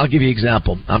like I'll give you an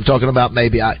example. I'm talking about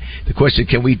the question: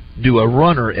 can we do a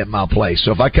runner at my place?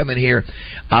 So if I come in here,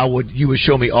 you would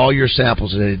show me all your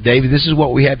samples and say, David, this is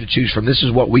what we have to choose from. This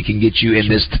is what we can get you in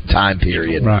this time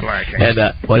period. Right.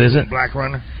 And what is it? Black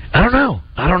runner. I don't know.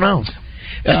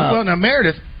 Well, now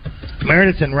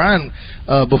Meredith and Ryan,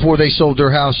 before they sold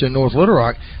their house in North Little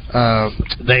Rock,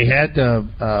 they had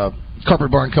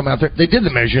Carpet Barn come out there. They did the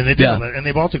measure and they did all that, and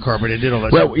they bought the carpet. They did all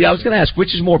that. Well, I was going to ask,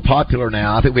 which is more popular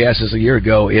now? I think we asked this a year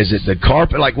ago. Is it the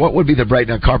carpet? Like, what would be the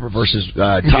breakdown? Carpet versus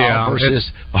tile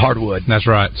versus hardwood? That's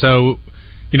right. So,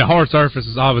 hard surface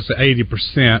is obviously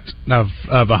 80%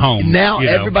 of a home. Now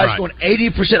everybody's going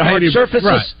 80% hard surfaces.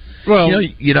 Right. Well,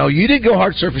 you didn't go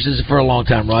hard surfaces for a long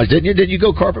time, Raj, didn't you? Did you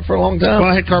go carpet for a long time? Well,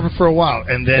 I had carpet for a while,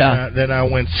 and then I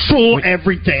went full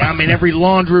everything. I mean, every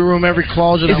laundry room, every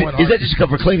closet. Is that just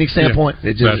for cleaning standpoint?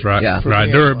 Yeah. That's right. Yeah.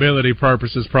 Right. Durability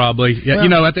purposes, probably. Yeah.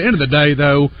 Well, at the end of the day,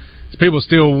 though, people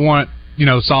still want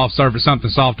soft surface,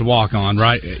 something soft to walk on,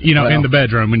 right? In the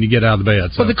bedroom when you get out of the bed.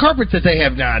 So. But the carpet that they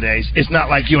have nowadays, it's not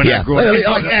like you and I grew up. It's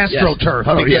like AstroTurf.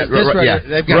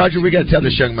 Roger, we got to tell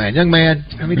this young man. Young man,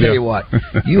 let me tell you what.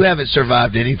 You haven't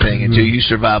survived anything until you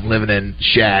survive living in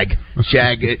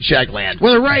shagland.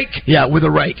 With a rake. Yeah, with a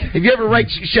rake. Have you ever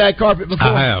raked shag carpet before?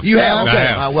 I have. You have? Okay.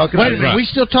 I have. Welcome. Wait a minute. We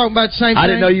still talking about the same thing? I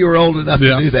didn't know you were old enough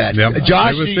to do that. Yep.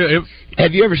 Josh,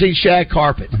 have you ever seen shag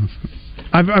carpet?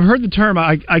 I've heard the term.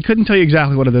 I couldn't tell you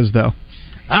exactly what it is, though.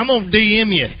 I'm going to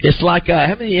DM you. It's like,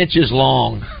 how many inches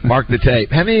long? Mark the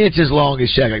tape. How many inches long is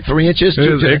shag? Like 3 inches?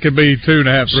 It could be 2.5,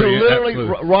 3. So literally,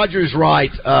 Roger's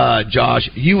right, Josh.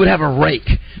 You would have a rake.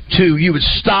 You would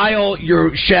style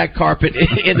your shag carpet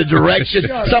in the direction.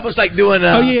 It's almost like doing.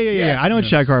 Yeah. I know what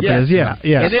shag carpet is. Yeah.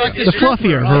 And the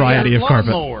fluffier variety of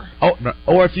carpet.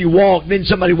 Or if you walk, then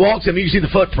somebody walks and you see the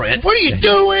footprint. What are you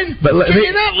doing? Can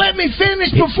you not let me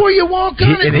finish before you walk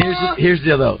on it? And here's the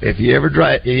deal, though. If you ever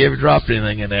dropped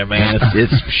anything in there, man,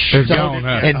 it's gone,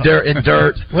 and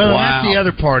dirt. Well, that's the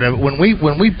other part of it. When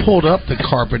we pulled up the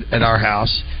carpet at our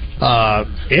house,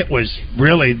 it was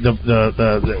really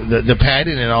the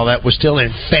padding and all that was still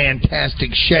in fantastic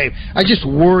shape. I just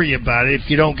worry about it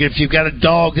if you've got a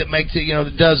dog that makes it,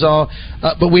 that does all.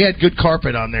 But we had good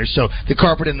carpet on there, so the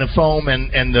carpet and the foam and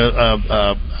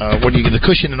the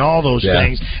cushion and all those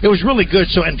things, it was really good.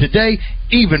 So and today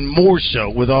even more so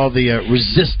with all the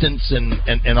resistance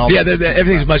and all. Yeah,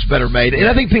 everything's much better made, and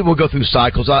I think people go through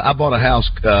cycles. I bought a house,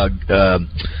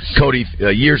 Cody,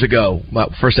 years ago,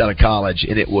 first out of college,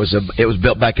 and it was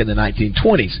built back in the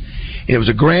 1920s. And it was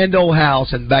a grand old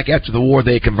house, and back after the war,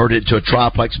 they converted it to a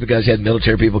triplex because they had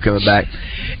military people coming back.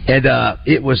 And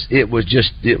it was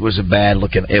a bad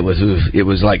looking. It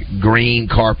was like green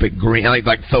carpet, green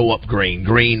like throw up green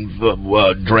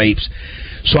drapes.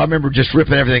 So I remember just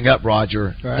ripping everything up,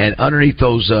 Roger, and underneath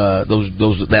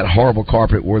that horrible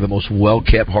carpet were the most well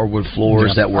kept hardwood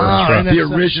floors that were the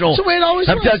original. So it always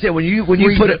I'm telling you, when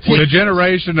you put it, the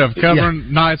generation of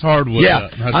covering nice hardwood. Yeah,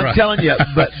 I'm telling you,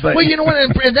 but well, you know what?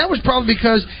 And that was probably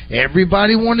because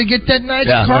everybody wanted to get that nice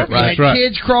carpet. Right, had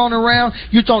kids crawling around.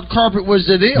 You thought carpet was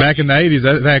the deal. Back in the 80s,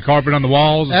 they had carpet on the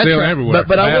walls and still everywhere.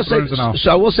 But I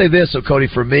will say this, so Cody,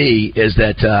 for me is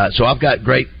that so I've got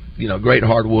great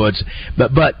hardwoods,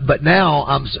 but now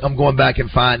I'm going back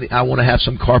and I want to have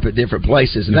some carpet different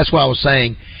places, and that's why I was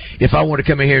saying if I want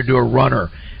to come in here and do a runner,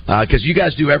 because you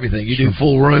guys do everything, you do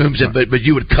full rooms, but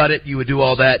you would cut it, you would do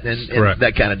all that and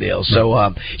that kind of deal. So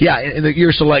and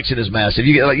your selection is massive.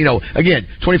 You again,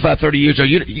 25, 30 years ago,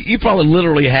 you probably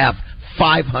literally have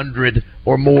 500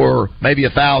 or more, maybe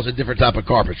 1,000 different type of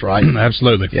carpets, right?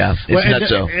 Absolutely. Yeah,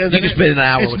 it's nutso. You can spend an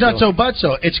hour. It's nutso, but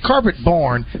so it's Carpet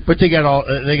Barn, but they got all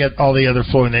the other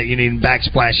flooring that you need,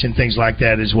 backsplash and things like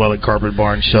that as well at Carpet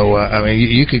Barn. So I mean,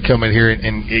 you could come in here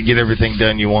and get everything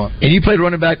done you want. And you played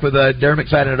running back with Darren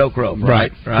McFadden at Oak Grove,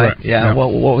 right? Yeah.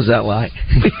 What was that like?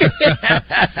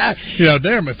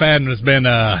 Darren McFadden has been,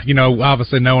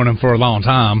 obviously knowing him for a long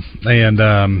time,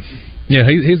 and. Yeah,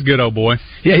 he's a good old boy.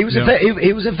 Yeah, he was in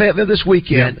Fayetteville this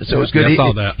weekend, so it's good. I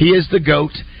saw that. He is the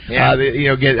GOAT. Yeah.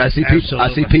 I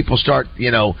see people start,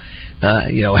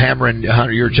 hammering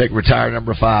Hunter Yurchek, retire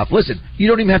number 5. Listen, you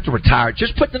don't even have to retire.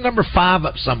 Just put the number 5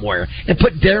 up somewhere and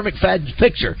put Darren McFadden's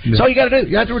picture. That's all you got to do.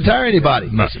 You don't have to retire anybody.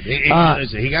 No.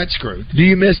 He got screwed. Do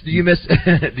you miss?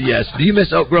 Yes. Do you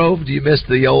miss Oak Grove? Do you miss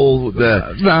the old?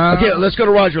 Okay, let's go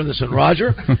to Roger on this one.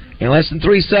 Roger, in less than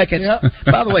 3 seconds.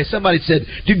 By the way, somebody said,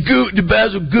 "Did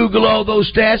Basil Google all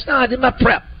those stats?" No, I did my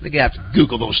prep. I think I have to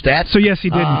Google those stats. So yes, he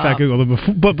did in fact Google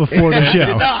them, but before the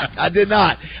show. I did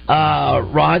not.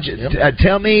 Raj,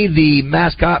 tell me the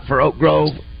mascot for Oak Grove.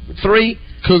 3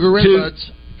 Cougar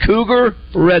Redbuds. Cougar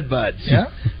Redbuds. Yeah.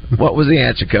 What was the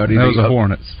answer, Cody? That was the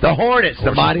Hornets. The Hornets,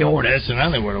 the mighty Hornets. And I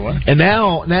know what it was. And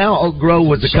now Oak Grove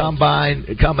was a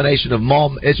combination of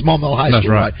it's Maumelle High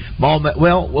School, right? Maumelle.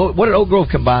 Well, what did Oak Grove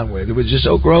combine with? It was just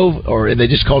Oak Grove, and they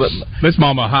just called it. It's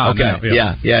Maumelle High. Okay,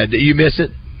 now, yeah. Do you miss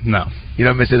it? No, you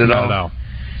don't miss it at all.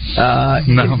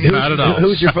 Not at all. Who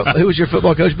was your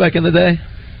football coach back in the day?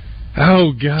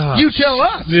 Oh God! You tell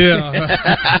us.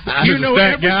 Yeah, you know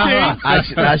everything.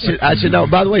 I should know.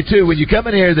 By the way, too, when you come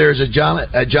in here, there's a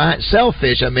giant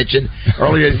sailfish I mentioned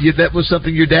earlier. That was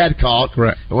something your dad caught.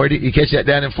 Correct. Where did you catch that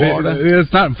down in Florida?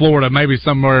 It's not in Florida. Maybe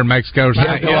somewhere in Mexico.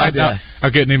 I have no idea. I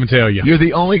couldn't even tell you. You're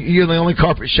the only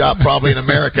carpet shop probably in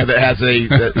America that has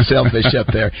a sailfish up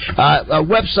there. A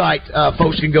website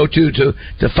folks can go to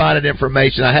find that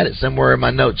information. I had it somewhere in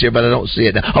my notes here, but I don't see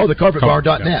it now. Oh,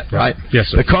 thecarpetbarn.net, right? Yes,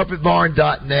 sir.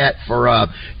 Thecarpetbarn.net for.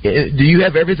 Do you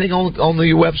have everything on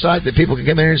the website that people can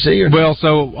come in here and see? Well,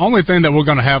 so only thing that we're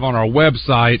going to have on our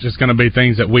website is going to be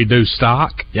things that we do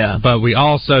stock. Yeah. But we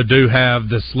also do have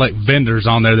the select vendors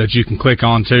on there that you can click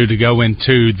on to go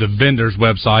into the vendors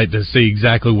website to see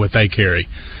exactly what they carry.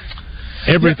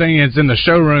 Everything that's in the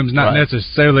showroom's not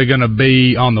necessarily going to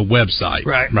be on the website.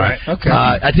 Right. Okay.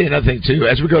 I tell you another thing too.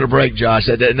 As we go to break, Josh,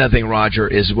 another thing, Roger,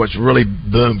 is what's really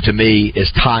boomed to me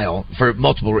is tile for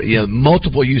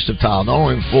multiple use of tile. Not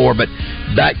only floor, but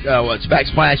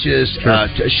backsplashes,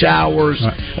 showers.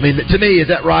 Right. I mean, to me, is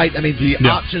that right? I mean, the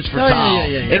options for tile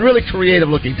and really creative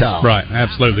looking tile. Right.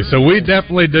 Absolutely. So we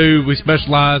definitely do. We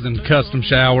specialize in custom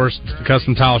showers,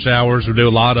 custom tile showers. We do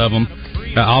a lot of them.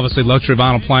 Obviously, luxury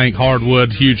vinyl plank,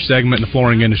 hardwood, huge segment in the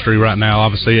flooring industry right now.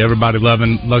 Obviously, everybody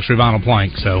loving luxury vinyl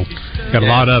plank, so got a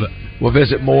lot of it. We'll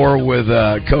visit more with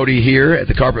Cody here at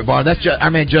the Carpet Barn. That's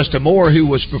Justin Moore, who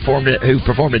performed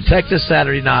in Texas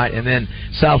Saturday night and then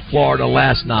South Florida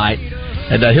last night,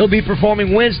 and he'll be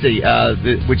performing Wednesday,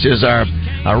 which is our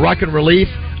Rock and Relief.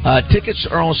 Tickets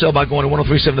are on sale by going to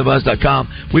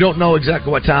 1037thebuzz.com. We don't know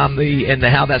exactly what time and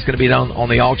how that's going to be on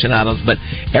the auction items, but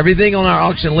everything on our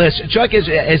auction list. Chuck, is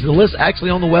the list actually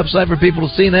on the website for people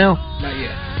to see now? Not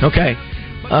yet. Okay.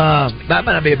 That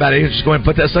might not be a bad idea. Just go ahead and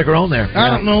put that sucker on there.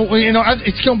 I don't know.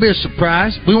 It's going to be a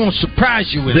surprise. We want to surprise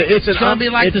you with it. It's going to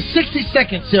be like the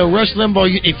 60-second sale. Rush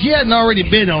Limbaugh. If you hadn't already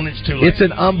bid on it, it's too late. It's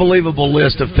an unbelievable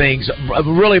list of things.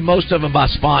 Really, most of them by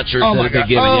sponsors that have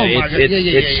been given. My God.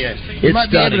 You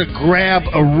might stunning. be able to grab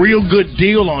a real good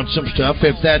deal on some stuff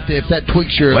if that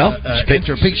tweaks your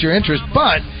piques your interest.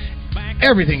 But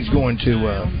everything's going to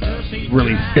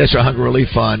relief. Yes, our Hunger Relief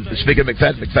Fund. Speaking of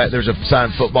McFadden, there's a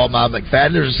signed football by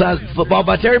McFadden. There's a signed football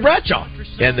by Terry Bradshaw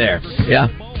in there. Yeah.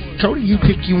 Cody, you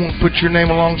won't put your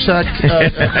name alongside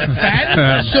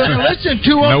McFadden? So listen,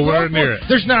 nowhere near it.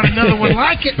 There's not another one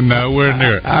like it. Nowhere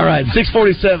near it. All right,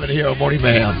 6:47 here on Morning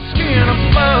Mayhem.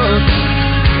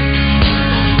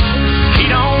 He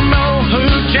don't know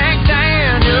who Jack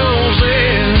Daniels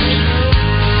is.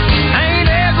 Ain't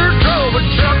ever drove a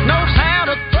truck, knows how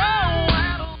to throw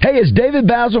out. Hey, it's David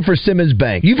Basil for Simmons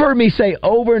Bank. You've heard me say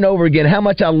over and over again how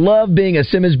much I love being a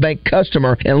Simmons Bank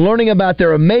customer and learning about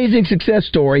their amazing success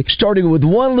story, starting with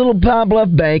one little Pine Bluff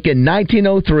bank in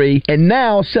 1903 and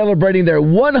now celebrating their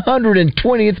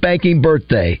 120th banking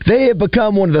birthday. They have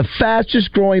become one of the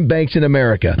fastest growing banks in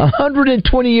America.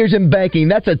 120 years in banking,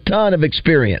 that's a ton of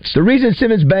experience. The reason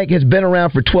Simmons Bank has been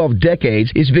around for 12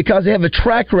 decades is because they have a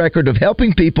track record of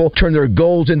helping people turn their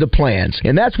goals into plans.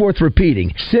 And that's worth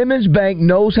repeating. Simmons Bank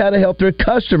knows how to help their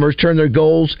customers turn their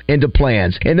goals into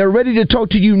plans. And they're ready to talk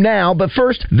to you now, but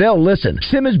first, they'll listen.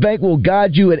 Simmons Bank will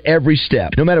guide you at every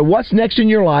step. No matter what's next in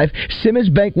your life, Simmons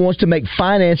Bank wants to make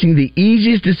financing the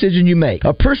easiest decision you make.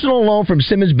 A personal loan from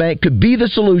Simmons Bank could be the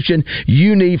solution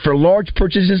you need for large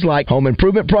purchases like home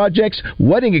improvement projects,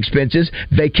 wedding expenses,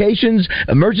 vacations,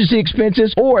 emergency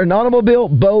expenses, or an automobile,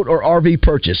 boat, or RV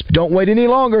purchase. Don't wait any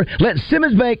longer. Let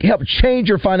Simmons Bank help change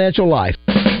your financial life.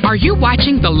 Are you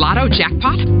watching the Lotto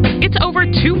jackpot? It's over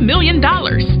 $2 million,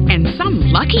 and some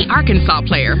lucky Arkansas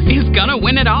player is gonna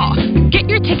win it all. Get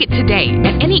your ticket today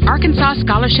at any Arkansas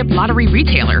Scholarship Lottery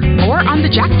retailer or on the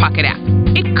Jackpocket app.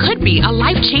 It could be a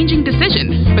life-changing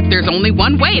decision, but there's only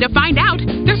one way to find out.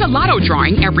 There's a lotto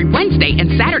drawing every Wednesday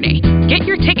and Saturday. Get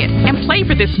your ticket and play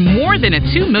for this more than a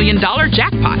 $2 million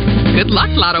jackpot. Good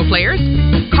luck, lotto players.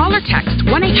 Call or text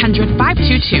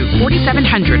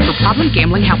 1-800-522-4700 for Problem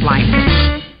Gambling Helpline.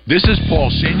 This is Paul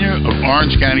Sr. of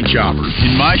Orange County Chopper.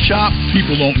 In my shop,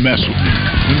 people don't mess with me.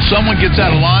 When someone gets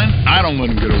out of line, I don't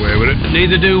let them get away with it.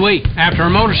 Neither do we. After a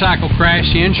motorcycle crash,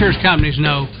 the insurance companies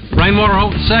know Rainwater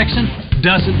Holt & Sexton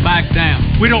doesn't back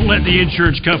down. We don't let the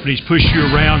insurance companies push you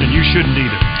around, and you shouldn't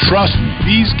either. Trust me,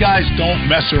 these guys don't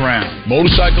mess around.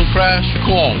 Motorcycle crash?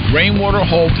 Call Rainwater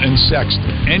Holt & Sexton.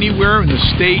 Anywhere in the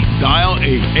state, dial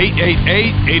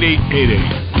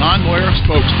 888-8888. Non-lawyer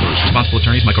spokesperson. Responsible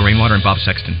attorneys Michael Rainwater and Bob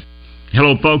Sexton.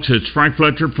 Hello, folks. It's Frank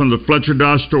Fletcher from the Fletcher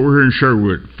Dodge store here in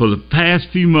Sherwood. For the past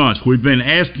few months, we've been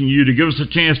asking you to give us a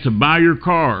chance to buy your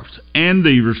cars, and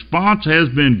the response has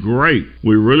been great.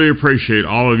 We really appreciate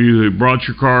all of you who brought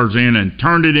your cars in and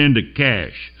turned it into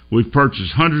cash. We've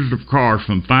purchased hundreds of cars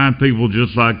from fine people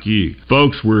just like you.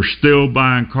 Folks, we're still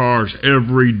buying cars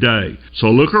every day. So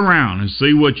look around and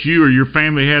see what you or your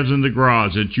family has in the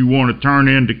garage that you want to turn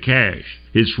into cash.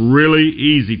 It's really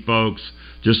easy, folks.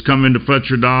 Just come into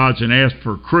Fletcher Dodge and ask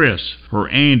for Chris or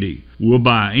Andy. We'll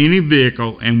buy any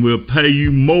vehicle and we'll pay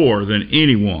you more than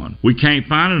anyone. We can't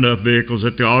find enough vehicles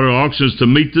at the auto auctions to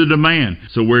meet the demand,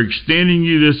 so we're extending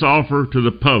you this offer to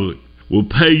the public. We'll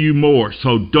pay you more,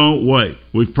 so don't wait.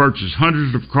 We've purchased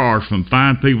hundreds of cars from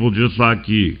fine people just like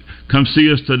you. Come see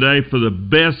us today for the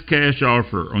best cash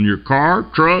offer on your car,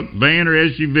 truck, van, or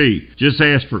SUV. Just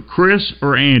ask for Chris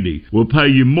or Andy. We'll pay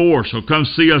you more, so come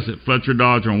see us at Fletcher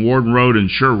Dodge on Warden Road in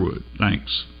Sherwood.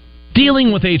 Thanks.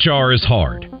 Dealing with HR is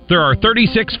hard. There are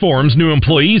 36 forms new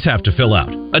employees have to fill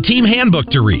out, a team handbook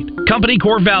to read, company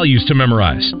core values to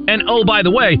memorize, and oh, by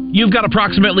the way, you've got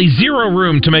approximately 0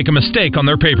 room to make a mistake on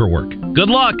their paperwork. Good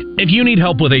luck. If you need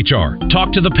help with HR,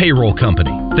 talk to the payroll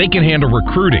company. They can handle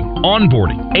recruiting,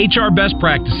 onboarding, HR best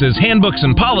practices, handbooks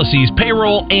and policies,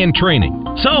 payroll, and training.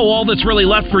 So all that's really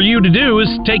left for you to do is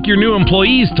take your new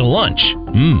employees to lunch.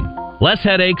 Less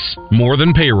headaches, more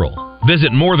than payroll.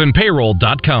 Visit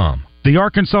morethanpayroll.com. The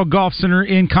Arkansas Golf Center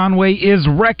in Conway is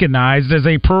recognized as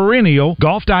a perennial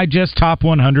Golf Digest Top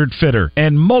 100 fitter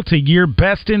and multi-year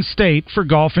best in state for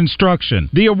golf instruction.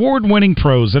 The award-winning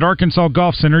pros at Arkansas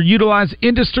Golf Center utilize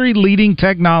industry-leading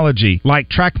technology like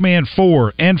TrackMan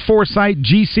 4 and Foresight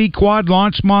GC Quad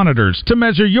Launch monitors to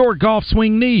measure your golf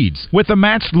swing needs. With a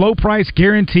matched low price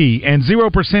guarantee and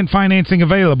 0% financing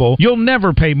available, you'll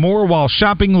never pay more while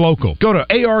shopping local. Go to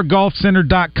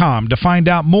argolfcenter.com to find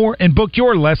out more and book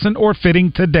your lesson or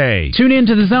fitting today. Tune in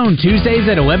to The Zone Tuesdays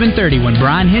at 11:30 when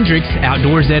Brian Hendricks,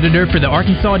 outdoors editor for the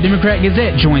Arkansas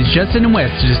Democrat-Gazette, joins Justin and Wes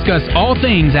to discuss all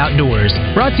things outdoors.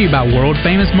 Brought to you by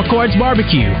world-famous McCord's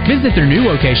Barbecue. Visit their new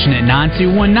location at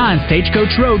 9219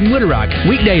 Stagecoach Road in Little Rock.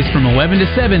 Weekdays from 11 to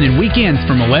 7 and weekends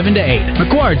from 11 to 8.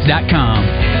 McCords.com.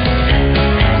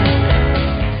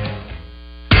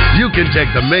 You can take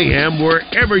the Mayhem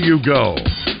wherever you go.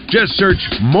 Just search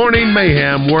Morning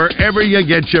Mayhem wherever you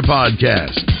get your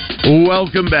podcast.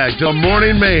 Welcome back to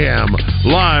Morning Mayhem,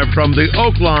 live from the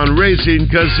Oaklawn Racing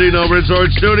Casino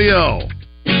Resort Studio.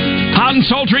 Hot and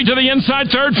sultry to the inside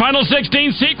third, final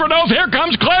 16, Secret Oath, here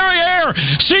comes Clariere,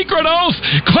 Secret Oath,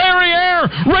 Clariere,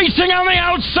 racing on the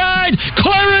outside,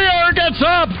 Clariere gets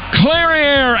up,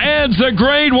 Clariere adds a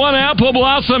grade 1 Apple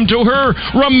Blossom to her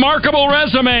remarkable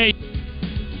resume.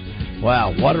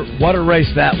 Wow, what a race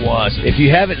that was. If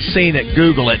you haven't seen it,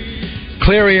 Google it.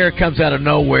 Clariere comes out of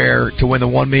nowhere to win the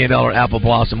 $1 million Apple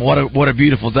Blossom. What a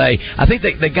beautiful day. I think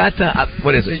they got the,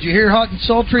 what is it? Did you hear Hot and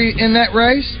Sultry in that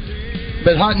race?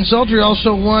 But Hot and Sultry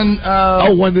also won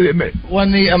won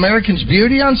the American's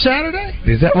Beauty on Saturday?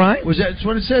 Is that right? That's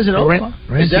what it says at Oklahoma?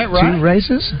 Is that right? 2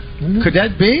 races? Could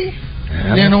that be?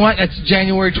 You know what? That's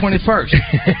January 21st.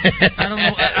 I don't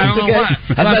know why.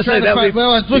 I was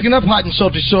looking up Hot and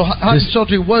Sultry. So Hot and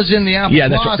Sultry was in the Apple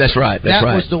Blossom. That's right. That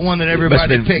was the one that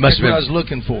everybody picked. That's what I was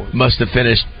looking for. Must have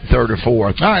finished 3rd or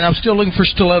 4th. All right, I'm still looking for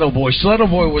Stiletto Boy. Stiletto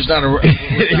Boy was not a race.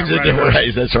 It was a different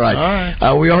race. That's right. All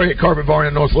right. We are at Carpet Barn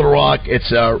in North Little Rock. It's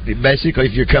basically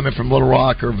if you're coming from Little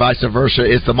Rock or vice versa,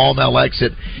 it's the Maumelle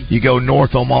exit. You go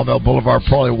north on Maumelle Boulevard,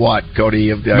 probably what, Cody?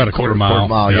 About a quarter mile.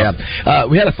 Yeah.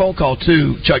 We had a phone call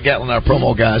too. Chuck Gatlin, our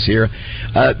promo guys here.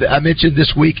 I mentioned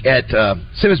this week at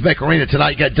Simmons Bank Arena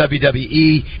tonight. You got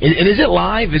WWE, and is it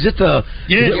live? Is it the?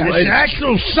 Yeah, it's an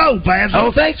actual soap, man.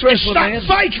 Oh, thanks, Wrestling Man. It's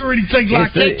not fake or anything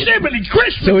like that. Jiminy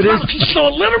Christmas. So it is. So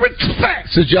a little bit fact.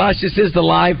 So Josh, this is the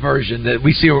live version that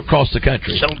we see across the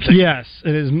country. Yes,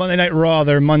 it is Monday Night Raw.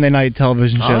 Their Monday night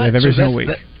television show they have every single week.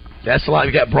 That's live.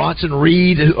 We got Bronson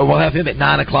Reed. We'll have him at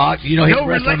 9 o'clock. You know him,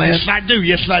 Wrestling Man?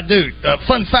 Yes, I do.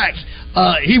 Fun facts.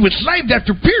 He was named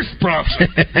after Pierce Bronson.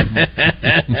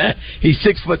 He's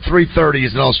 6'3", 330.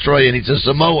 He's an Australian. He's a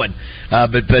Samoan.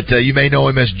 But you may know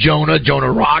him as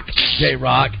Jonah Rock,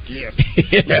 J-Rock. Yes.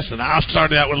 Yes, and I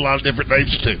started out with a lot of different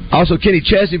names, too. Also, Kenny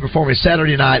Chesney performing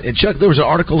Saturday night. And, Chuck, there was an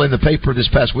article in the paper this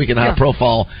past week in high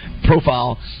profile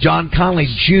John Conley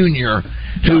Jr.,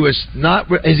 who is not...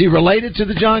 Is he related to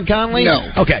the John Conley?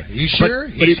 No. Okay. You sure?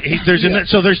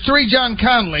 So there's 3 John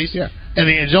Conleys. Yeah. And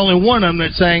there's only one of them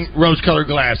that's saying rose-colored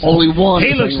glasses. Only one.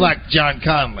 He looks like John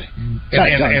Conley.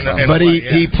 But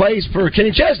he plays for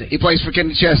Kenny Chesney. He plays for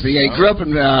Kenny Chesney. Yeah, he grew up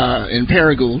in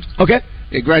Paragould. Okay.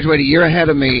 He graduated a year ahead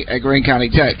of me at Greene County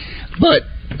Tech. But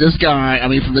this guy, I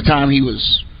mean, from the time he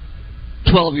was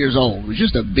 12 years old, was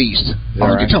just a beast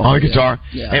on guitar. On guitar.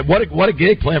 Yeah. And what a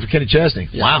gig playing for Kenny Chesney.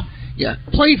 Yeah. Wow. Yeah.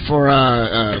 Played for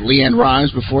Leanne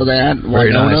Rimes before that.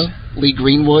 Very nice. Lee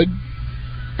Greenwood.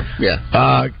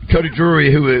 Yeah. Cody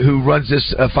Drury, who runs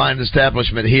this fine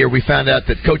establishment here, we found out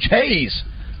that Coach Hayes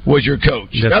was your coach.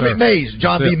 Yes, Mays,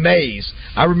 John B. Mays.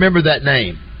 I remember that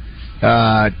name.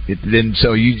 Then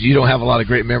so you don't have a lot of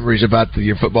great memories about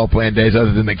your football playing days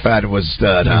other than McFadden was a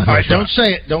stud, huh? All right, don't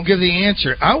say it. Don't give the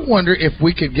answer. I wonder if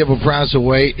we could give a prize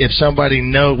away if somebody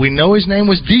we know his name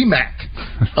was D-Mac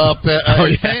up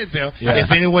in Fayetteville. Yeah.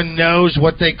 If anyone knows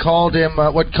what they called him,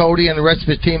 what Cody and the rest of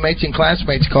his teammates and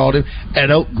classmates called him at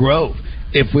Oak Grove,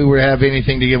 if we were to have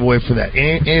anything to give away for that.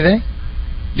 Anything?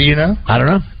 Do you know? I don't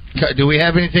know. Do we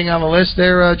have anything on the list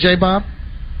there, J-Bob?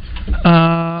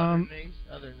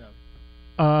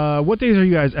 What days are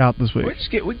you guys out this week? We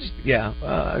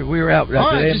were out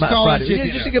today.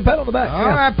 Friday. Just a good pat on the back. All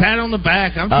right, pat on the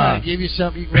back. I'm trying to give you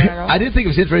something you can pat on. I did think it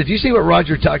was interesting. Did you see what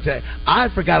Roger talked about? I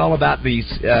forgot all about these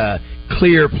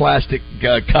clear plastic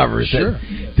covers. Sure.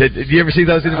 Did you ever see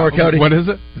those anymore, Cody? What is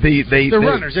it? The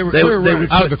runners. They were clear runners.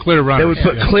 The clear runners. They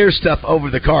would put clear stuff over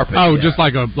the carpet. Oh, just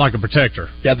like a protector.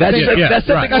 Yeah, that's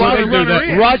something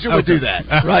Roger would do that,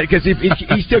 right? Because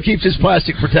he still keeps his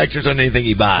plastic protectors on anything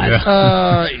he buys.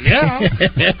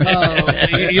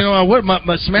 You know what?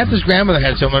 My Samantha's grandmother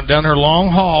had someone done her long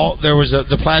haul. There was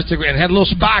the plastic and had little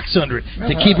spikes under it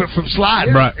to keep it from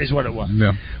sliding. Right, is what it was.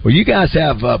 Yeah. Well, you guys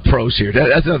have pros here.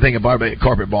 That's another thing about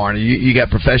Carpet Barn. You got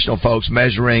professional folks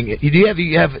measuring. You have.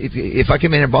 If I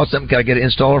come in here and bought something, can I get an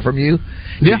installer from you?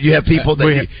 Yeah. You have people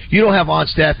that you don't have on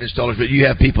staff installers, but you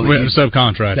have people that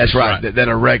subcontractors. That's right. That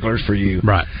are regulars for you.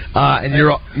 Right. And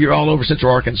you're all over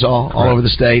Central Arkansas, all over the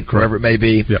state, wherever it may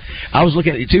be. Yep. I was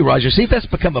looking at you too, Roger. See if that's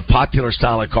become a popular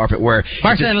style of carpet where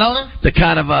Barcelona. The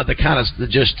kind of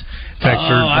just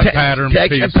texture, pattern, pattern.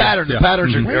 The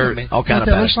patterns are all kind of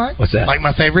patterns. What's that? Like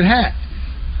my favorite hat.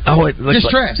 Oh, it looks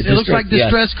distressed. It looks like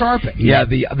distressed carpet. Yeah,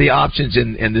 the options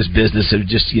in this business are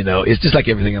just it's just like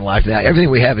everything in life now.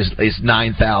 Everything we have is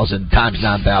 9,000 times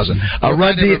 9,000.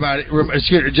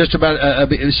 Just about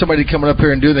somebody coming up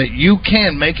here and do that. You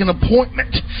can make an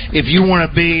appointment if you want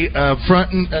to be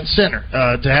front and center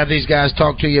to have these guys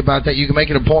talk to you about that. You can make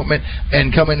an appointment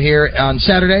and come in here on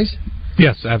Saturdays.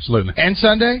 Yes, absolutely. And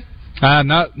Sunday.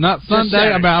 Not Sunday.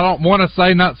 I mean, I don't want to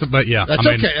say but yeah. That's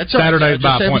okay. That's Saturday's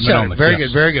by appointment only. Very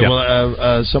good, very good. Yep.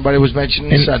 Well, somebody was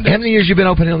mentioning Sunday. How many years you been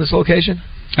opening on this location?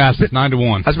 Since 9 to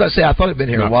 1. I was about to say, I thought it'd been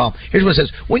here a while. Here's what it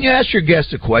says. When you ask your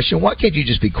guest a question, why can't you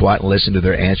just be quiet and listen to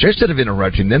their answer instead of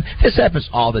interrupting them? This happens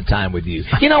all the time with you.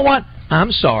 You know what?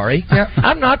 I'm sorry.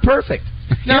 I'm not perfect.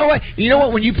 You know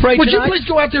what? When you pray would tonight, you please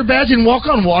go out there, Baz, and walk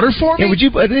on water for me? Yeah, would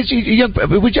you?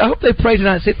 I hope they pray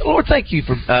tonight and say, Lord, thank you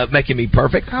for making me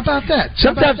perfect. How about that?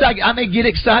 Sometimes I may get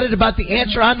excited about the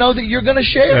answer I know that you're going to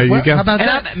share. How about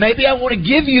that? Maybe I want to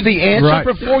give you the answer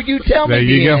before you tell me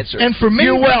the answer. And for me,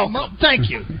 you're welcome. Thank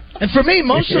you. And for me,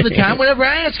 most of the time, whenever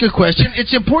I ask a question,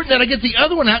 it's important that I get the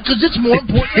other one out because it's more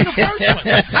important than the first one.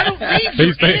 I don't need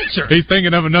your answer. He's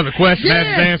thinking of another question and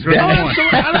has to answer I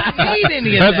don't need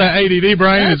any of that. That's that ADD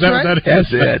brain. That's is that right. what that That's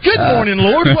is? it. Good morning,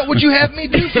 Lord. What would you have me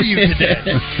do for you today?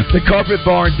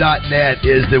 TheCarpetBarn.net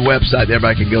is the website that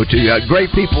everybody can go to.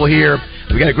 Great people here.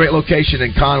 We got a great location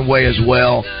in Conway as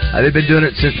well. They've been doing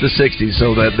it since the 60s,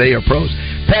 so that they are pros.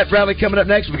 Pat Bradley coming up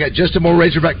next. We got just more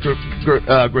Razorback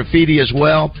graffiti as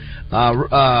well.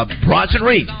 Bronson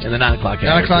Reed in the 9 o'clock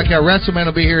hour. 9 o'clock hour. WrestleMan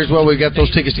will be here as well. We've got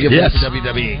those tickets to give away to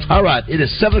WWE. All right. It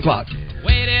is 7 o'clock.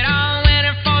 Waited on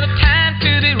winter for the time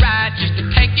to be right just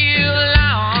to take you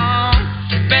along.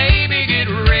 Baby, get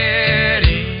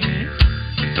ready.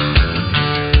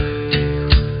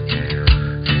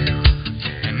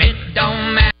 And it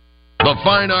don't matter. The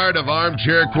fine art of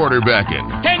armchair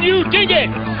quarterbacking. Can you dig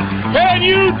it? Can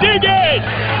you dig it?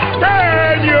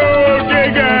 Can you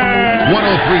dig it?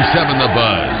 103.7 The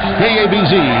Buzz.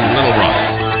 KABZ, Little Rock.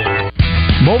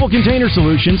 Mobile Container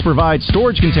Solutions provides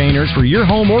storage containers for your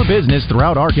home or business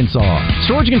throughout Arkansas.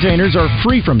 Storage containers are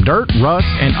free from dirt,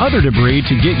 rust, and other debris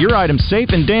to get your items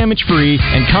safe and damage-free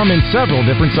and come in several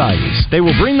different sizes. They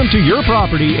will bring them to your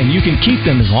property and you can keep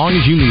them as long as you need.